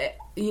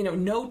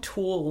 no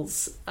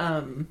tools.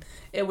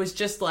 It was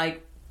just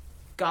like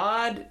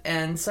God,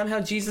 and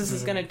somehow Jesus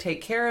is going to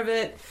take care of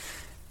it.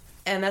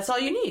 And that's all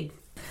you need.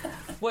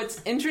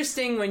 What's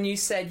interesting when you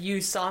said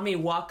you saw me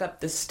walk up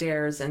the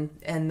stairs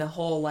and the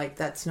whole, like,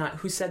 that's not,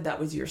 who said that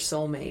was your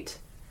soulmate?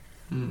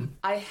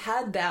 I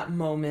had that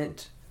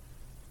moment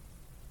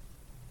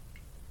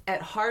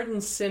at Hardin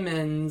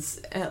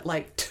Simmons at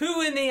like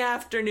 2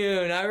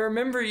 p.m. I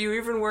remember you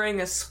even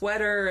wearing a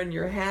sweater and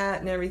your hat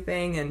and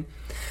everything. And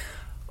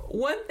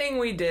one thing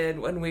we did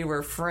when we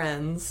were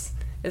friends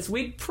is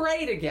we'd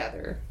pray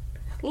together.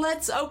 We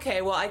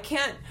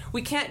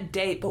can't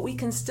date, but we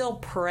can still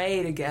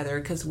pray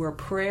together because we're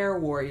prayer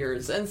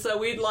warriors. And so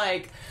we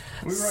run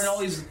all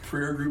these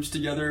prayer groups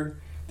together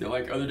that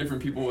like other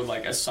different people would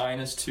like assign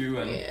us to.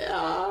 And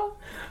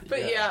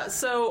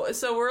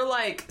so we're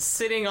like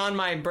sitting on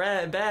my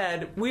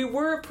bed. We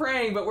were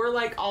praying, but we're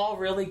like all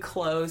really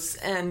close.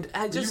 And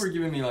you were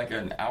giving me like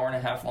an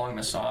 1.5 hour long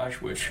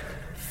massage, which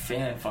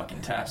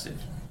fan-fucking-tastic. And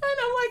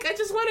I'm like, I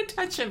just want to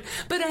touch him,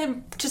 but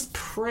I'm just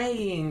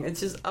praying. It's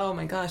just, oh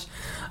my gosh.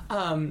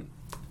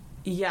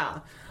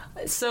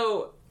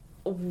 So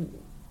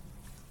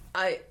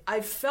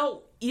I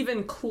felt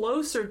even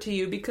closer to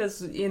you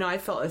because, I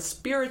felt a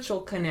spiritual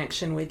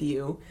connection with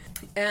you.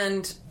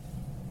 And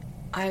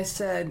I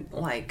said,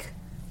 like,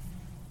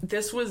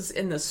 this was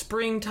in the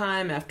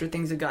springtime after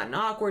things had gotten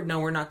awkward. No,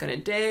 we're not going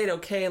to date.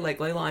 Okay, like,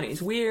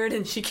 Leilani's weird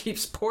and she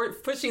keeps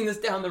pushing this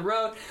down the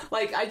road.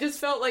 Like, I just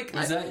felt like...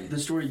 Is that the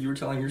story you were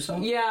telling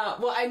yourself? Yeah,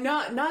 well,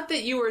 not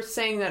that you were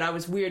saying that I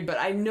was weird, but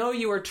I know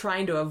you were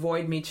trying to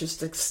avoid me just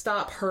to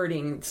stop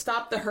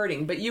the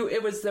hurting. But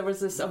there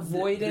was this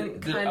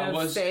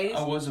avoidant phase.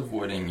 I was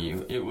avoiding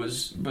you.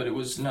 But it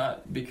was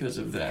not because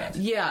of that.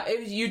 Yeah,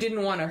 you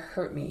didn't want to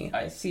hurt me.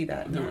 I see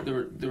that.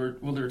 There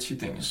were two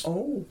things.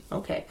 Oh,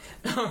 okay.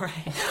 All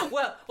right.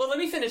 Well, let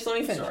me finish.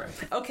 Sorry.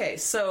 Okay,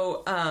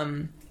 so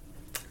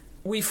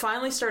we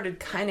finally started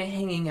kind of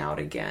hanging out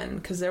again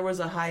because there was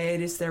a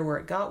hiatus there where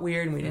it got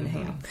weird and we didn't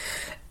hang out.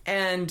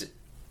 And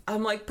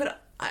I'm like,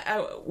 but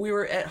we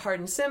were at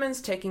Hardin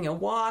Simmons taking a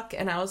walk,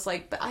 and I was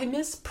like, but I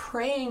miss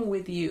praying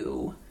with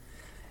you.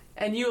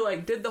 And you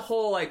like did the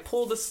whole like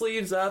pull the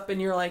sleeves up,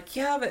 and you're like,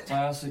 yeah, but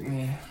classic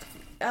me.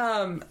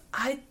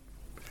 I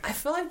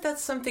feel like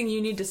that's something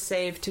you need to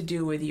save to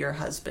do with your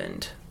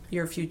husband.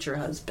 Your future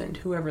husband,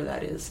 whoever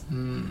that is.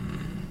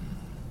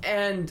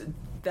 And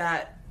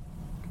that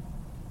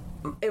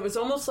it was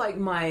almost like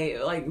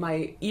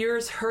my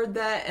ears heard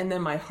that, and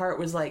then my heart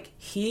was like,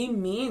 he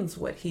means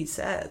what he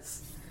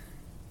says.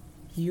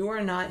 You are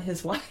not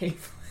his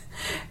wife.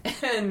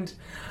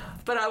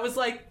 But I was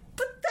like,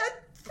 but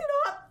that's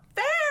not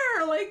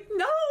fair. Like,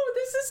 no,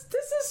 this is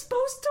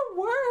supposed to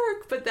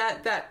work. But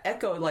that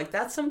echoed, like,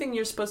 that's something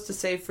you're supposed to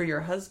say for your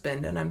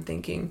husband. And I'm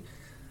thinking,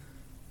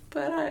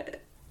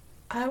 but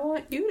I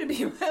want you to be, I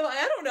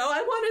don't know,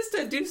 I want us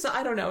to do so,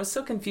 I don't know, I was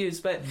so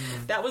confused, but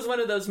that was one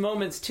of those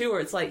moments too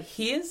where it's like,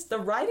 the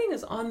writing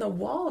is on the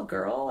wall,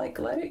 girl, like,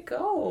 let it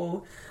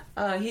go.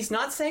 He's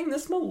not saying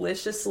this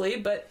maliciously,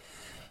 but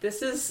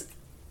this is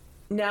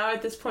now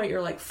at this point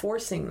you're like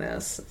forcing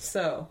this.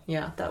 So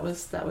yeah, that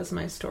was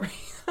my story.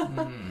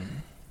 So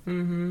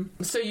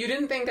you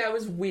didn't think I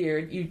was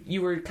weird.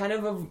 You were kind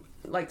of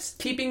like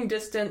keeping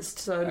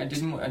distance. So I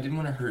didn't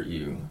want to hurt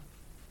you,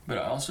 but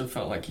I also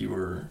felt like you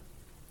were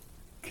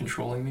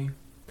controlling me.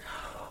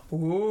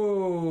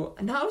 Ooh.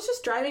 No, I was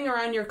just driving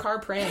around your car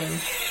praying.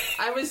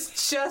 I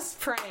was just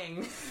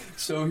praying.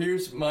 So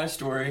here's my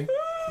story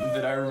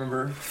that I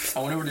remember.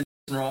 I went over to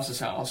Jason Ross's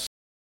house,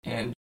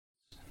 and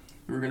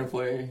we were going to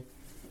play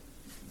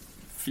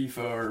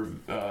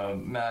FIFA or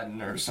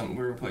Madden or something.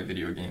 We were going to play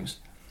video games.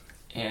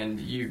 And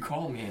you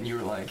called me, and you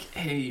were like,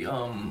 hey,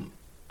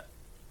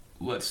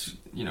 let's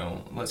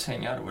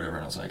hang out or whatever.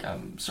 And I was like,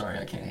 I'm sorry,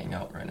 I can't hang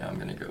out right now. I'm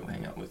going to go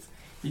hang out with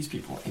these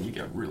people. And you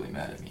got really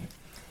mad at me.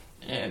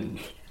 And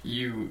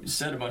you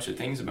said a bunch of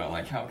things about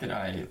like how could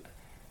I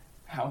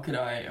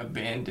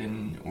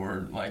abandon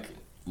or like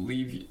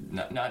leave,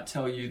 not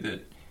tell you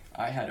that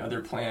I had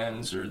other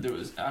plans, or there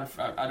was I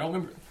don't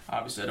remember,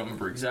 obviously I don't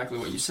remember exactly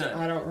what you said.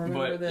 I don't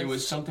remember, but it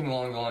was something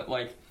along the line,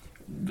 like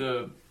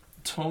the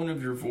tone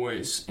of your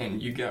voice,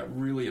 and you got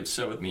really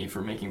upset with me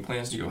for making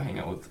plans to go hang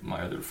out with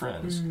my other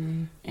friends.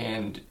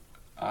 And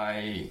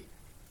I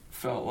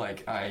felt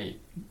like I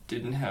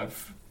didn't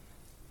have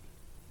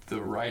the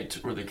right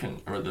or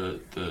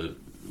the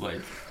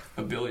like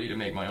ability to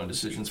make my own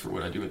decisions for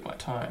what I do with my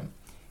time.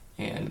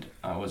 And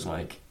I was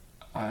like,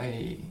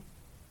 I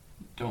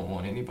don't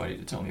want anybody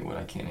to tell me what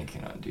I can and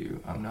cannot do.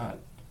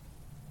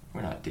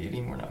 We're not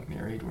dating, we're not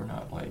married, we're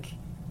not like,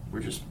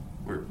 we're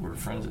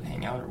friends that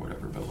hang out or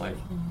whatever, but like,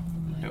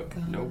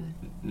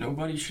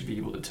 nobody should be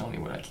able to tell me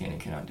what I can and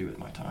cannot do with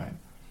my time.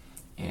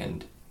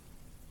 And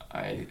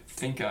I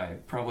think I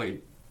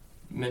probably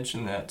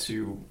mentioned that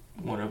to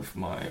one of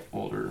my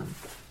older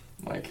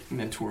like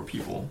mentor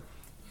people,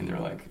 and they're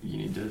like, you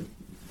need to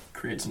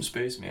create some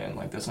space, man,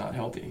 like that's not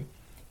healthy.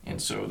 And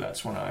so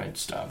that's when I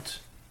stopped.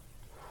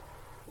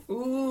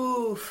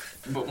 Ooh.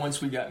 But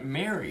once we got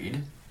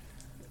married,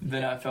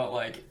 then I felt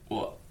like,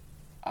 well,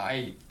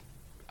 I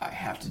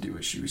have to do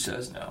what she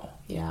says now.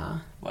 Yeah.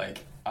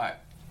 Like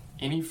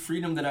any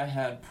freedom that I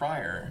had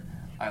prior,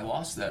 I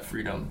lost that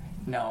freedom.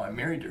 Now I'm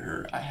married to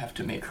her, I have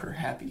to make her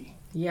happy.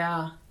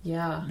 Yeah.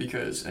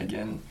 Because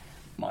again,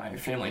 my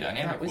family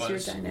dynamic was your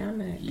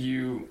dynamic.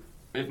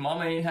 If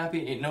mama ain't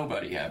happy, ain't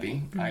nobody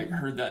happy. I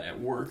heard that at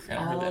work, and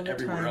I heard that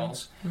everywhere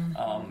else.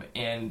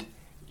 And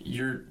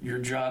your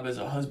job as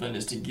a husband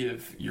is to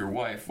give your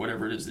wife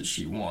whatever it is that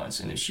she wants,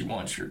 and if she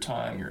wants your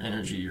time, your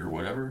energy, or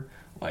whatever,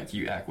 like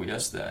you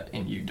acquiesce that,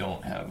 and you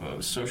don't have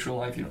a social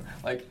life. You know,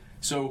 like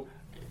so.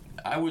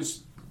 I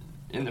was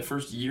in the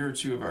first year or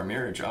two of our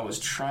marriage, I was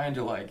trying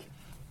to like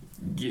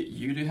get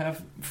you to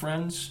have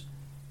friends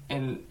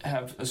and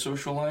have a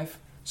social life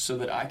so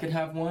that I could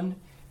have one,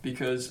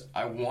 because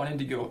I wanted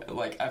to go,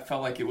 like, I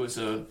felt like it was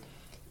I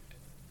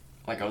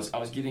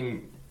was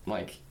getting,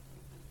 like,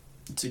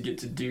 to get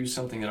to do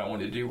something that I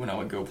wanted to do when I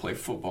would go play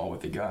football with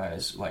the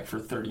guys, like, for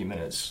 30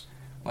 minutes,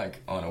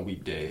 like, on a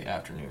weekday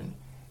afternoon.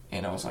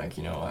 And I was like,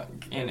 and I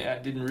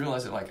didn't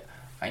realize that, like,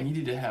 I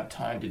needed to have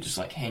time to just,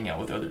 like, hang out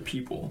with other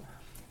people,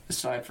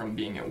 aside from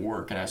being at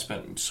work. And I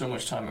spent so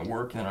much time at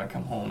work, and then I'd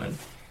come home and,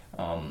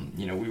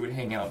 we would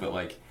hang out, but,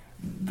 like,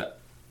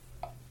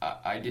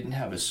 I didn't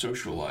have a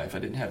social life. I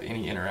didn't have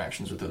any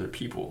interactions with other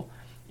people,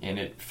 and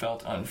it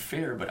felt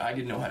unfair, but I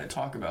didn't know how to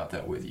talk about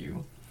that with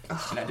you,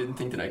 and I didn't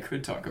think that I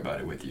could talk about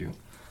it with you.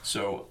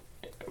 So,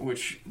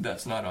 which,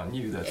 that's not on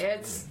you,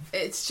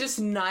 it's just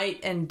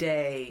night and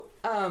day.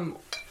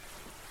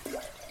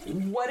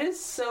 What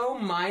is so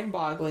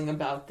mind-boggling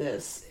about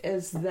this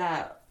is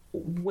that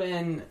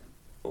when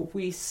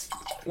we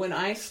split,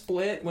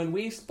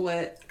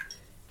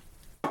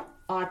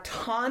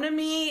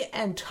 autonomy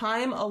and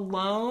time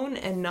alone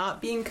and not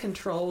being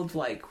controlled,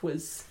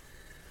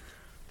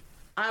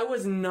 I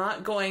was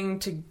not going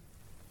to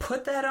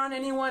put that on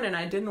anyone, and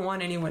I didn't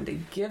want anyone to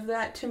give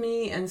that to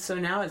me. And so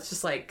now it's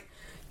just like,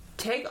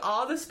 take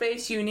all the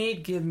space you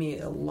need, give me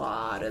a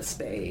lot of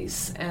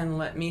space, and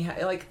let me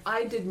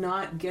I did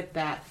not get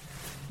that.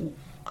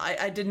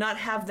 I did not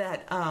have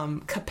that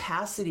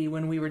capacity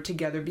when we were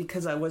together,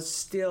 because I was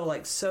still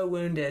like so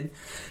wounded.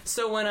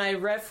 So when I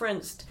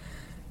referenced,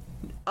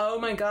 oh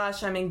my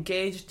gosh, I'm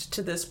engaged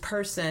to this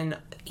person,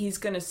 he's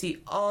going to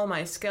see all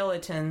my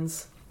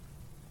skeletons,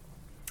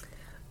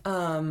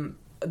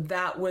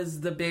 that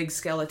was the big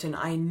skeleton.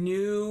 I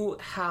knew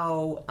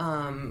how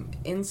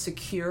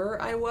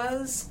insecure I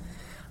was.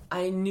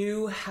 I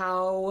knew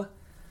how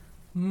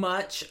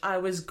much I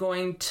was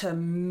going to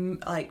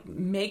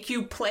make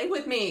you play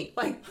with me,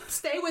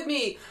 stay with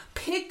me,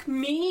 pick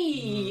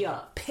me.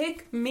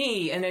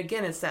 And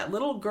again, it's that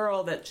little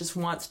girl that just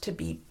wants to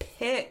be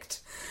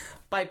picked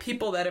by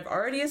people that have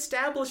already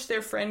established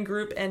their friend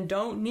group and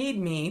don't need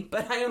me,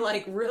 but I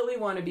really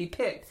want to be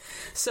picked.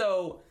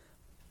 So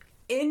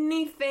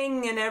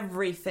anything and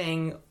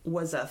everything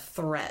was a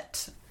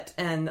threat.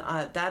 And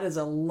that is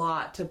a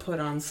lot to put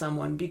on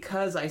someone,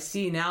 because I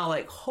see now,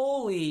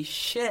 holy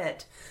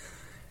shit,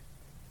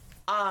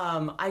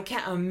 I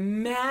can't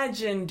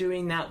imagine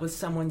doing that with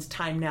someone's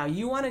time now.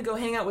 You want to go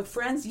hang out with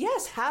friends?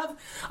 Yes, have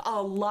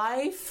a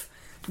life.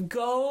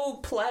 Go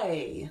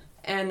play.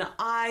 And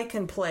I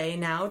can play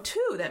now,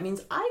 too. That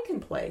means I can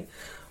play.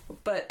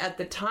 But at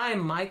the time,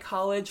 my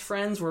college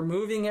friends were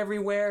moving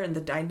everywhere, and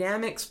the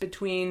dynamics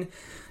between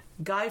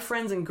guy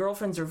friends and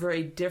girlfriends are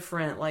very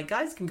different. Like,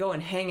 guys can go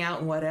and hang out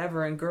and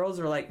whatever, and girls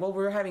are like, well,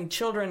 we're having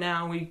children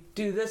now, we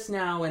do this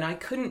now, and I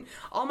couldn't,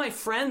 all my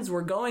friends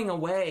were going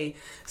away.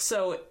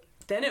 So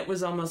then it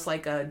was almost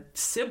like a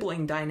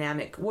sibling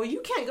dynamic. Well,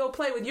 you can't go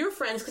play with your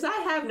friends because I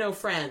have no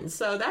friends,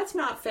 so that's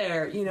not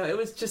fair. You know, it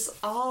was just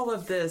all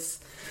of this,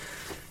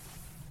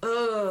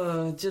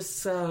 just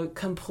so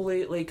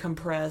completely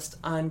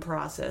compressed,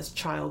 unprocessed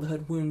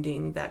childhood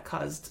wounding that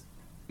caused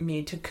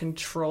me to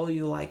control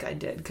you like I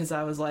did, because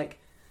I was like,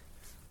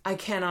 I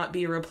cannot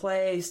be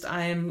replaced.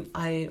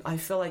 I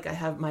feel like I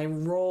have my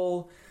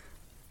role,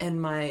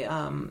 and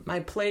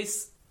my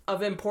place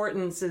of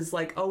importance is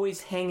like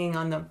always hanging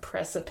on the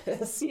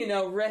precipice, you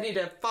know, ready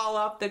to fall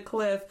off the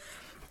cliff.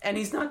 And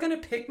he's not going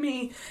to pick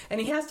me, and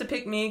he has to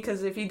pick me,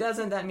 because if he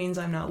doesn't, that means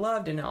I'm not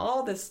loved, and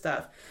all this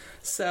stuff.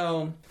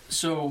 So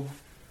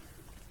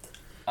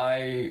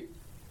I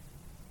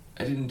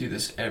didn't do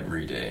this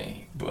every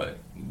day, but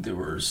there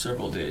were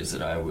several days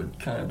that I would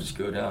kind of just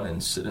go down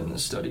and sit in the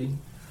study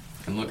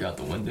and look out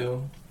the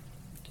window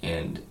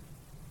and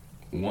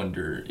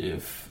wonder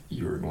if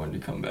you were going to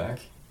come back.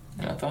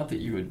 And I thought that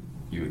you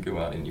would go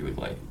out and you would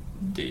like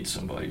date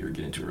somebody or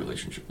get into a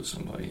relationship with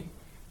somebody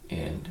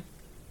and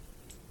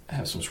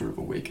have some sort of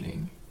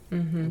awakening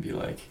and be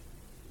like,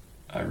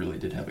 I really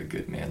did have a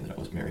good man that I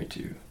was married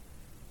to.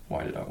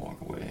 Why did I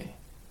walk away?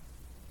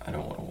 I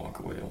don't want to walk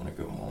away. I want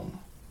to go home.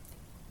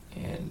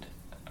 And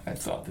I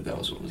thought that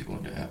was what was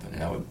going to happen.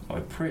 And I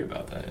would pray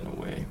about that in a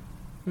way.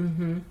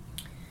 Mm-hmm. And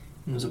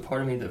there was a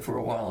part of me that for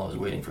a while I was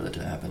waiting for that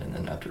to happen. And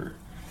then after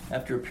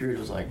a period,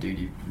 it was like, dude,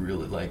 you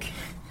really like,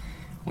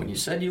 when you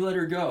said you let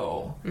her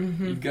go,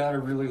 you've got to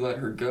really let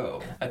her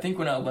go. I think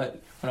when I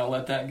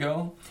let that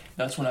go,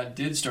 that's when I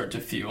did start to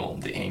feel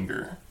the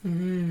anger,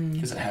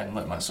 because I hadn't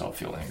let myself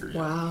feel anger yet.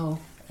 Wow.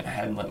 And I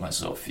hadn't let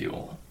myself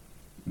feel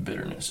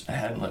bitterness. I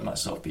hadn't let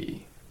myself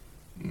be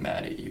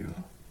mad at you.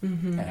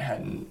 I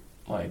hadn't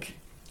like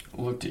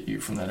looked at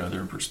you from that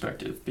other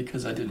perspective,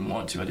 because I didn't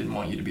want to. I didn't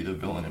want you to be the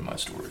villain in my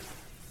story.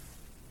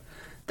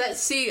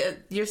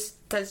 You're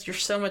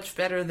so much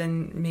better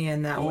than me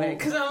in that way,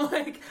 because I'm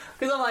like,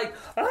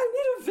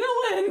 I need a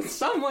villain,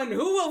 someone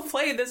who will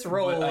play this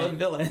role of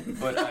villain.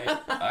 But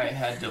I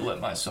had to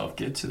let myself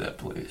get to that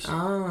place.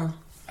 I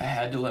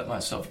had to let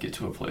myself get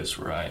to a place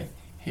where I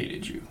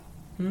hated you.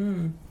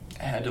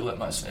 I had to let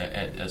myself,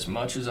 as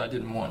much as I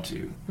didn't want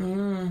to,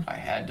 I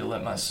had to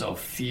let myself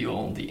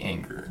feel the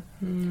anger.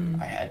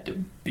 I had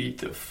to beat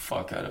the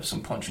fuck out of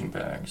some punching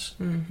bags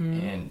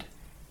and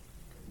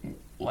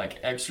like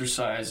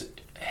exercise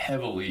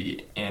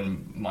heavily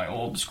in my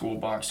old school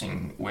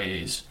boxing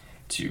ways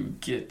to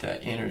get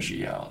that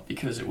energy out,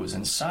 because it was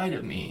inside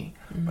of me,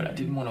 but I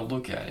didn't want to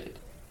look at it.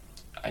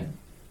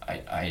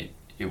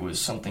 It was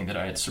something that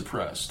I had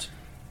suppressed,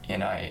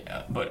 and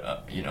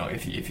you know,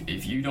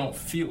 if you don't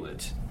feel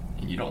it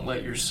and you don't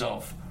let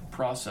yourself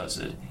process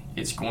it,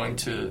 it's going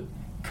to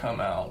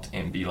come out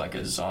and be like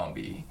a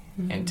zombie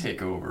and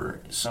take over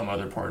some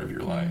other part of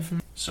your life.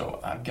 So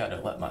I've got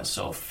to let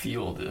myself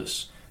feel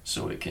this,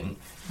 so it can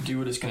do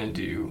what it's going to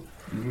do,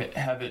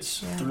 have its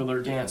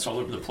thriller dance all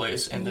over the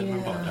place, and then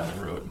move on down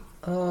the road.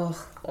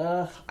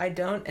 I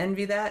don't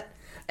envy that.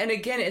 And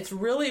again, it's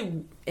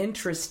really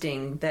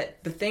interesting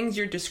that the things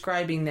you're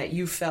describing that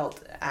you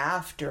felt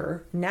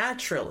after,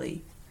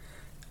 naturally,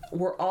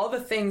 were all the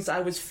things I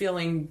was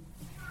feeling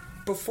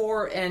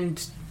before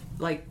and,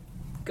 like,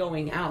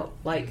 going out.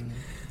 Like,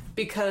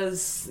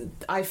 because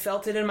I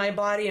felt it in my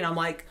body, and I'm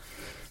like,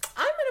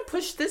 I'm going to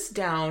push this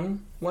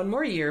down one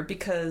more year,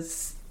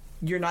 because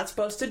you're not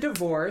supposed to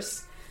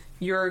divorce.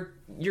 You're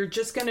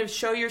just going to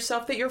show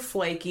yourself that you're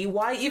flaky.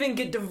 Why even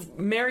get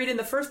married in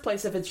the first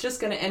place if it's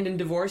just going to end in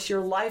divorce? Your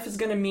life is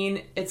going to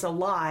mean it's a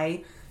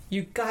lie.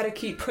 You got to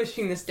keep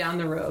pushing this down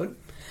the road.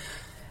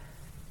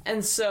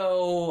 And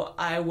so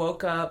I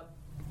woke up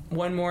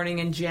one morning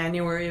in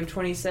January of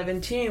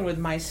 2017 with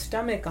my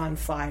stomach on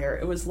fire.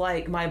 It was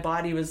like my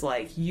body was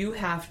like, you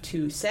have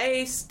to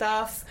say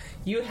stuff.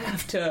 You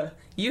have to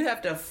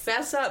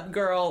fess up,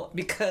 girl,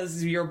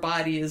 because your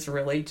body is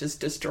really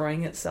just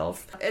destroying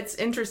itself. It's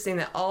interesting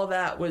that all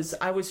that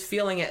I was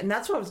feeling it. And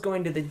that's why I was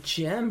going to the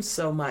gym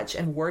so much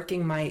and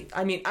working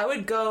I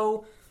would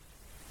go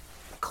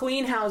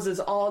clean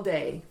houses all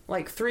day,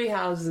 like 3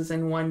 houses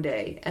in one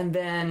day. And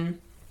then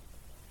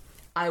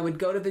I would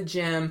go to the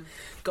gym,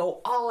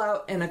 go all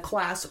out in a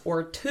class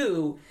or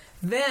 2,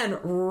 then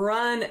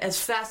run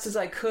as fast as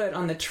I could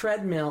on the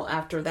treadmill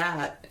after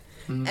that.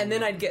 And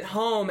then I'd get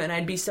home and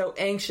I'd be so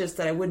anxious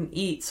that I wouldn't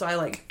eat. So I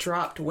like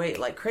dropped weight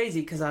like crazy,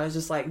 because I was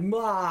just like,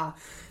 blah.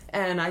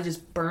 And I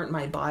just burnt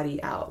my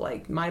body out.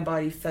 Like, my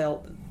body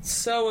felt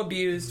so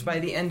abused by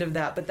the end of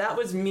that. But that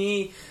was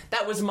me.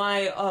 That was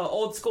my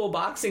old school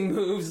boxing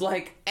moves,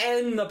 like,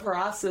 and the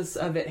process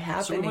of it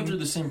happening. So we went through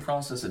the same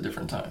process at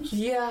different times.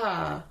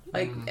 Yeah.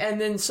 Like,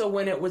 and then so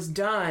when it was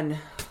done,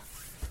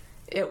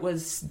 it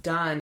was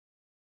done.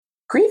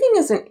 Grieving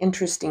is an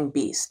interesting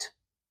beast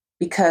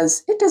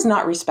because it does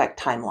not respect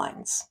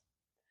timelines.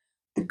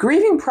 The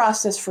grieving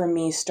process for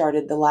me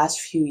started the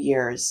last few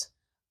years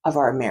of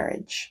our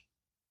marriage.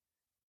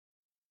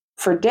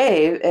 For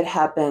Dave, it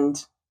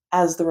happened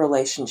as the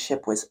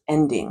relationship was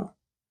ending.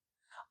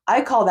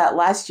 I call that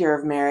last year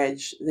of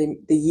marriage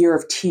the year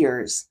of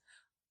tears.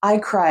 I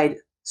cried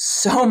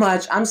so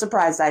much. I'm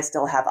surprised I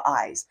still have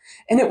eyes.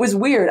 And it was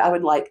weird. I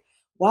would like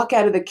walk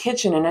out of the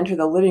kitchen and enter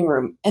the living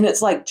room. And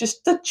it's like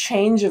just the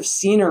change of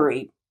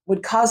scenery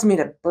would cause me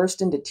to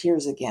burst into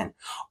tears again.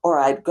 Or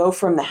I'd go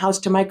from the house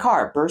to my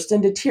car, burst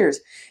into tears.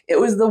 It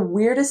was the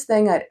weirdest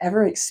thing I'd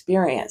ever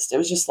experienced. It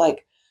was just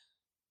like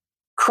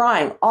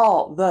crying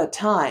all the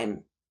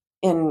time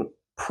in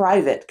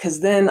private, because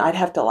then I'd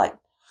have to like,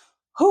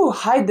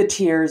 hide the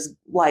tears,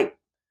 like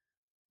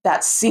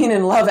that scene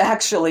in Love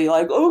Actually,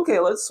 like, okay,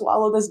 let's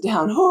swallow this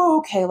down.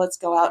 Okay, let's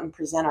go out and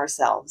present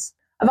ourselves.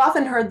 I've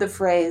often heard the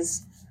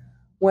phrase,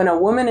 when a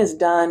woman is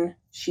done,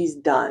 she's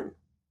done.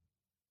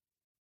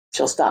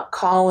 She'll stop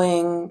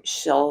calling.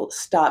 She'll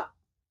stop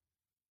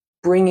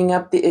bringing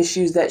up the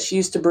issues that she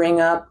used to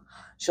bring up.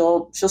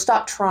 She'll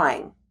stop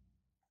trying.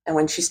 And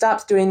when she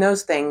stops doing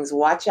those things,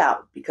 watch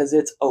out, because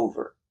it's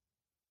over.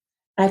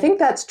 And I think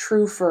that's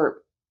true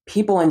for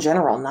people in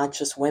general, not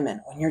just women.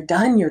 When you're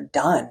done, you're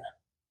done.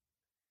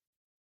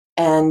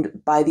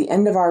 And by the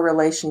end of our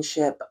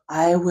relationship,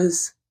 I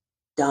was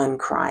done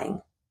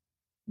crying.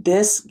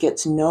 This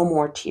gets no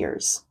more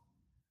tears.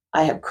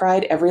 I have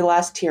cried every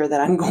last tear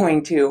that I'm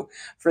going to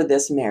for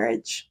this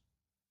marriage.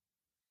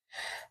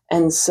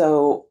 And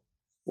so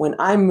when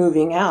I'm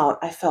moving out,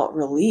 I felt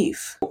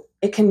relief.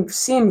 It can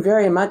seem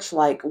very much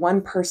like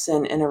one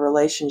person in a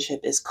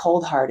relationship is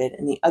cold-hearted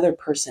and the other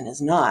person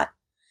is not.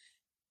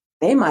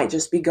 They might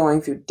just be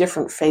going through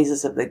different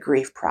phases of the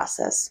grief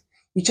process.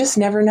 You just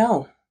never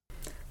know.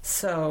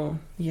 So,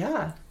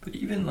 yeah. But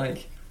even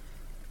like,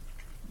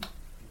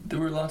 there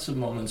were lots of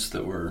moments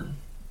that were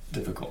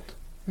difficult.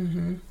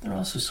 Mm-hmm. There are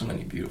also so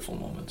many beautiful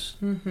moments.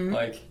 Mm-hmm.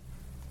 Like,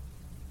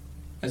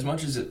 as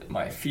much as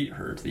my feet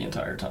hurt the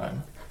entire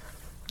time,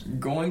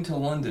 going to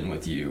London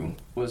with you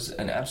was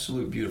an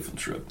absolute beautiful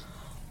trip.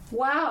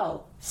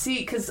 Wow. See,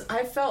 because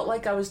I felt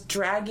like I was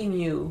dragging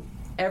you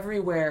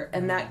everywhere,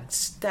 and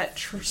that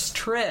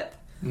trip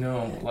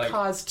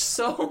caused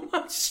so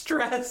much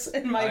stress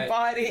in my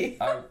body.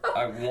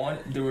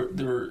 There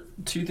were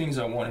two things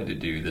I wanted to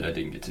do that I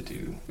didn't get to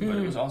do, but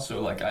it was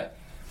also like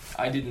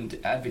I didn't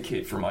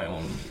advocate for my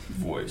own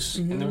voice,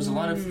 and there's a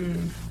lot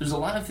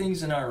of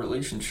things in our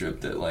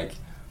relationship that like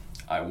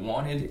I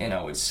wanted and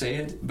I would say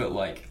it, but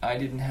like I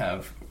didn't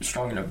have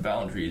strong enough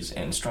boundaries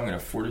and strong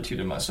enough fortitude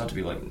in myself to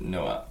be like,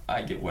 no,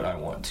 I get what I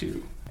want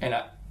to. And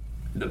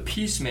the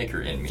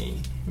peacemaker in me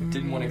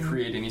didn't want to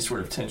create any sort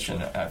of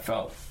tension. I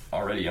felt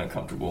already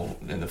uncomfortable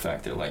in the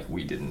fact that like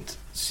we didn't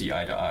see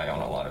eye to eye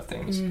on a lot of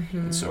things.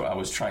 And so I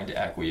was trying to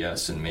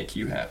acquiesce and make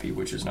you happy,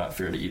 which is not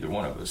fair to either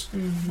one of us.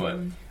 But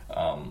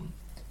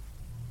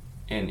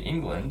in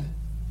England,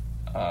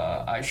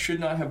 I should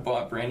not have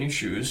bought brand new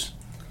shoes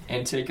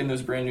and taken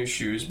those brand new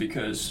shoes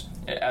because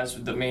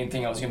as the main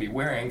thing I was going to be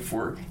wearing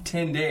for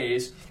 10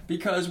 days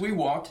because we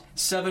walked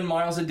 7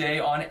 miles a day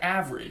on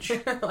average.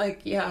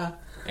 Like, yeah.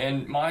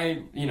 And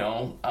I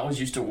was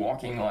used to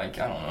walking like,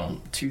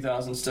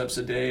 2,000 steps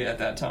a day at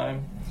that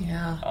time.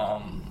 Yeah.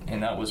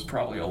 And that was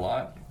probably a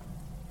lot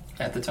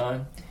at the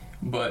time.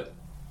 But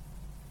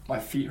my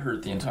feet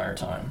hurt the entire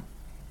time.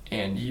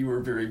 And you were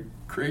very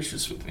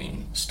gracious with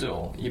me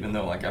still, even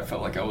though like I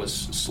felt like I was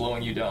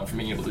slowing you down from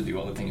being able to do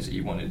all the things that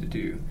you wanted to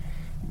do.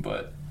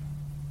 But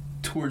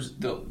towards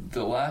the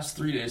last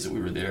 3 days that we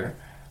were there,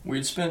 we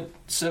had spent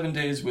 7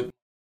 days with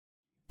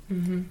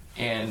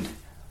and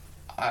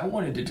I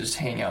wanted to just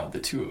hang out, the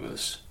two of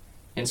us.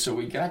 And so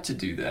we got to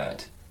do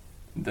that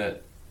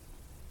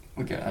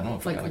we got, I don't know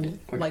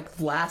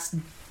if last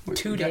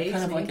 2 days.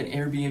 Kind of like an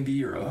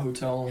Airbnb or a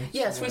hotel.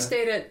 Yes, somewhere. We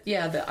stayed at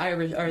the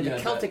Irish or the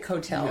Celtic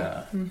hotel.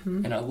 Yeah,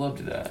 and I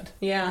loved that.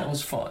 Yeah, that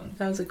was fun.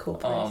 That was a cool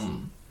place.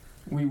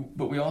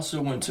 We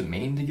also went to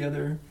Maine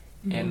together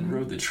and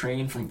rode the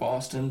train from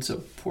Boston to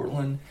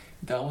Portland.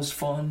 That was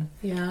fun.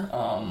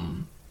 Yeah.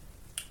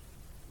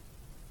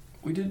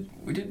 We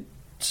did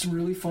some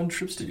really fun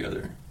trips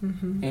together,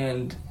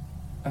 and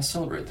I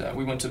celebrate that.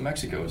 We went to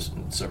Mexico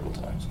several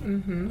times.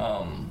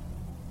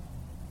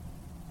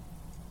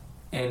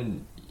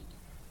 And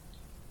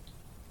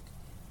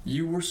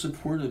you were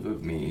supportive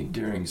of me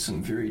during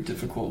some very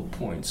difficult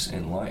points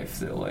in life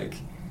that, like,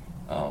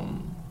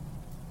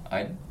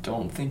 I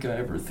don't think I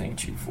ever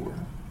thanked you for.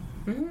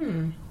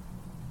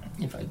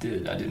 If I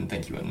did, I didn't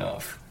thank you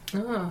enough.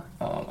 Or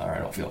I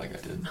don't feel like I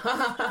did.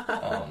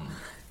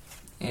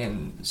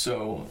 And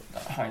so,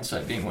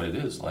 hindsight being what it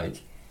is,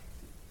 like,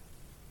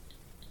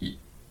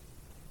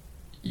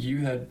 you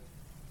had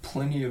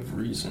plenty of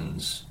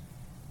reasons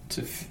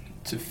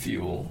to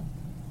feel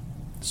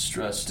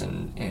stressed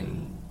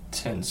and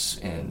tense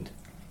and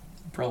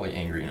probably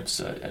angry and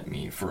upset at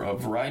me for a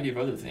variety of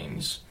other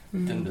things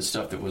than the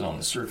stuff that was on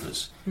the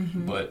surface.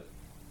 But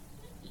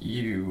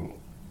you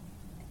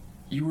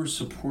were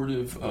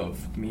supportive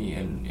of me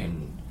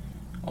and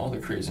all the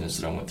craziness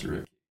that I went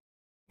through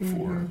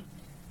for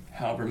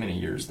however many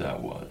years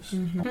that was.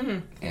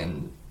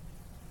 And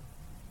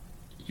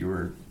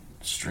your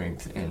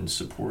strength and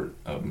support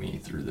of me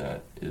through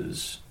that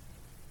is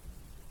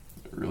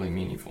really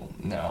meaningful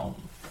now,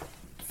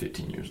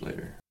 15 years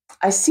later.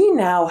 I see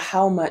now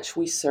how much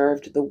we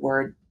served the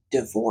word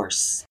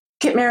divorce.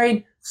 Get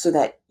married so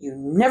that you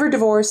never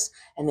divorce,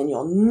 and then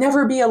you'll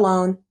never be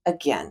alone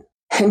again.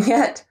 And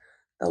yet,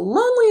 the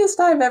loneliest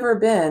I've ever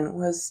been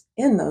was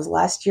in those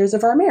last years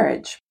of our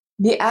marriage.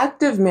 The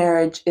act of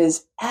marriage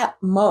is at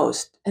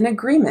most an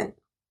agreement.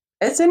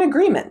 It's an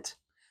agreement.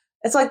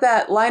 It's like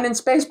that line in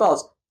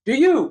Spaceballs. Do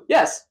you?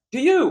 Yes. Do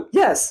you?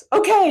 Yes.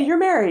 Okay, you're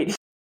married.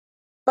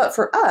 But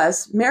for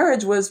us,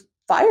 marriage was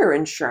fire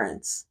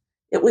insurance.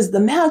 It was the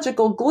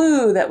magical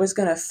glue that was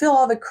going to fill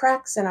all the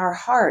cracks in our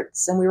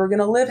hearts, and we were going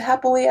to live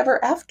happily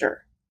ever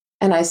after.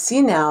 And I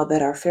see now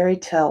that our fairy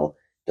tale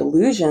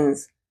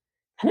delusions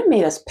kind of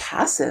made us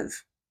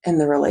passive in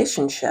the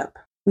relationship.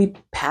 We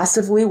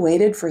passively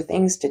waited for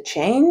things to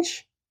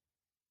change.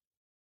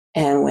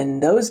 And when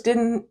those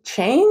didn't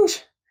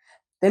change,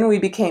 then we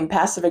became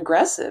passive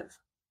aggressive,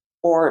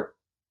 or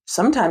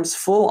sometimes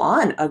full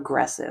on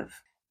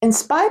aggressive. In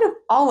spite of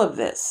all of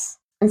this,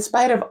 in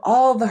spite of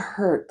all the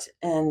hurt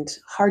and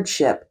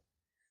hardship,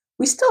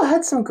 we still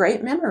had some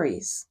great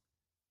memories.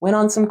 Went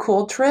on some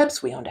cool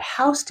trips. We owned a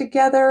house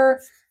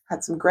together,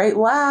 had some great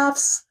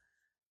laughs.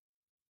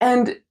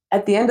 And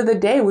at the end of the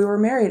day, we were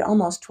married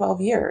almost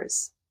 12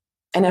 years.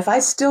 And if I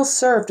still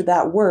served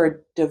that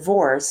word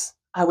divorce,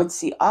 I would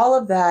see all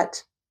of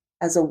that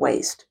as a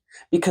waste.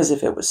 Because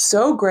if it was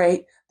so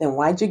great, then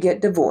why'd you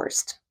get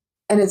divorced?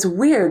 And it's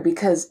weird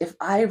because if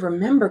I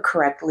remember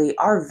correctly,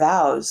 our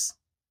vows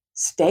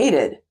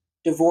stated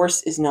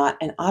divorce is not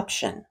an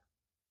option.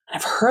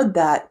 I've heard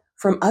that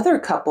from other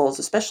couples,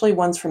 especially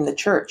ones from the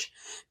church.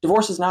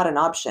 Divorce is not an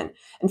option.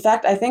 In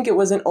fact, I think it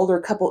was an older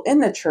couple in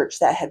the church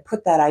that had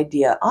put that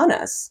idea on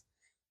us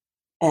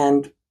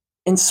and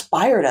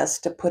inspired us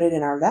to put it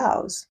in our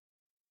vows.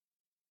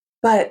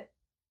 But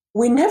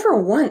we never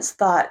once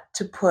thought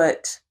to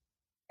put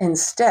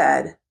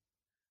instead,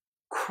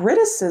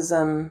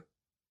 criticism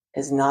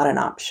is not an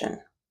option.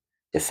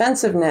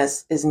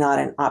 Defensiveness is not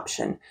an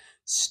option.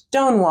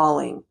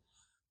 Stonewalling,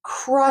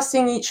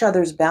 crossing each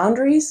other's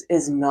boundaries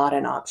is not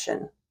an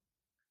option.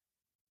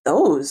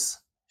 Those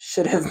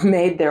should have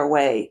made their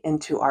way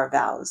into our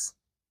vows.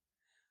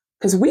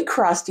 Because we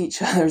crossed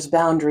each other's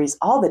boundaries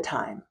all the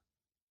time.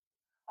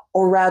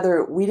 Or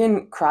rather, we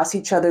didn't cross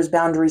each other's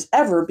boundaries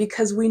ever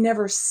because we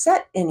never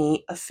set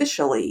any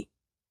officially.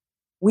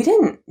 We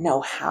didn't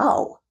know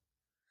how.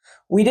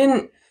 We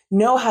didn't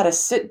know how to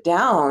sit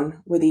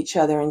down with each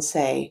other and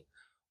say,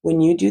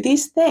 when you do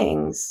these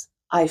things,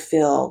 I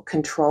feel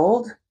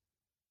controlled,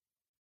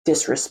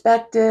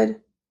 disrespected,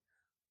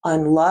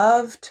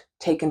 unloved,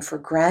 taken for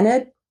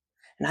granted,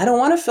 and I don't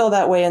want to feel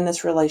that way in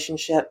this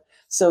relationship.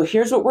 So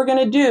here's what we're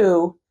going to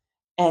do,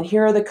 and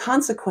here are the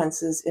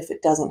consequences if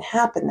it doesn't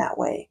happen that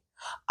way.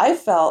 I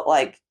felt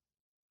like,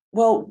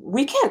 well,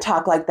 we can't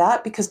talk like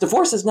that because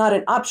divorce is not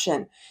an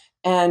option,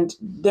 and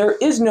there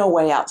is no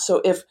way out.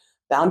 So if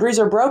boundaries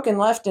are broken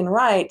left and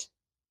right,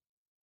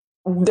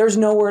 there's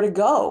nowhere to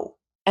go.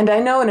 And I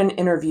know in an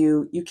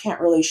interview, you can't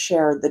really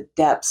share the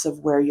depths of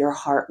where your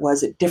heart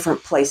was at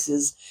different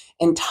places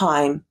in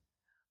time.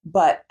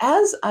 But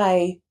as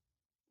I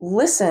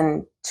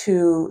listen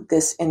to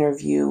this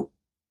interview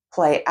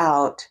play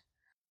out,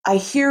 I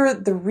hear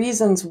the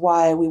reasons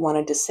why we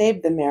wanted to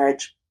save the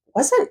marriage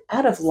wasn't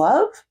out of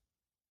love.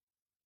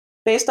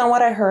 Based on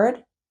what I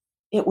heard,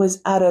 it was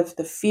out of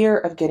the fear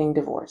of getting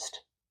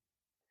divorced.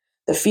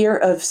 The fear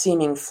of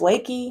seeming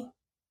flaky,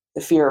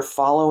 the fear of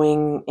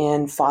following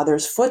in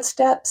father's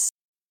footsteps.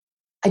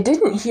 I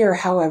didn't hear,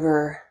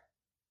 however,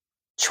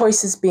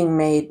 choices being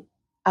made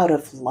out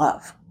of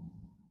love.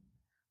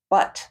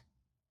 But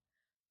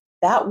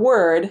that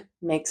word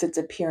makes its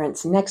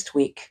appearance next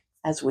week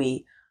as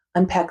we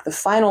unpack the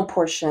final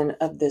portion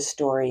of this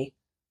story,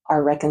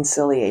 our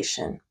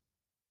reconciliation.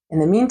 In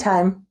the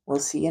meantime, we'll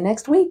see you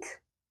next week.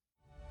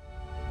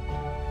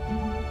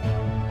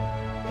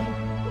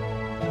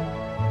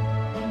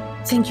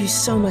 Thank you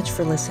so much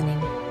for listening.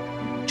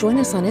 Join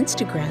us on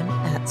Instagram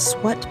at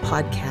SWUT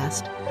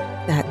Podcast.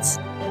 That's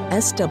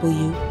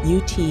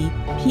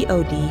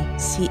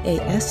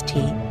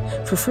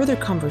SWUTPODCAST for further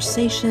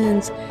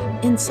conversations,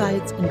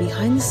 insights, and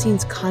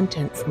behind-the-scenes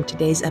content from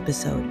today's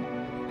episode.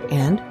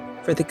 And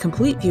for the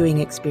complete viewing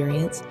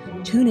experience,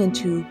 tune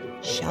into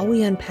Shall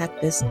We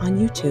Unpack This on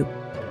YouTube.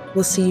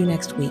 We'll see you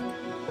next week.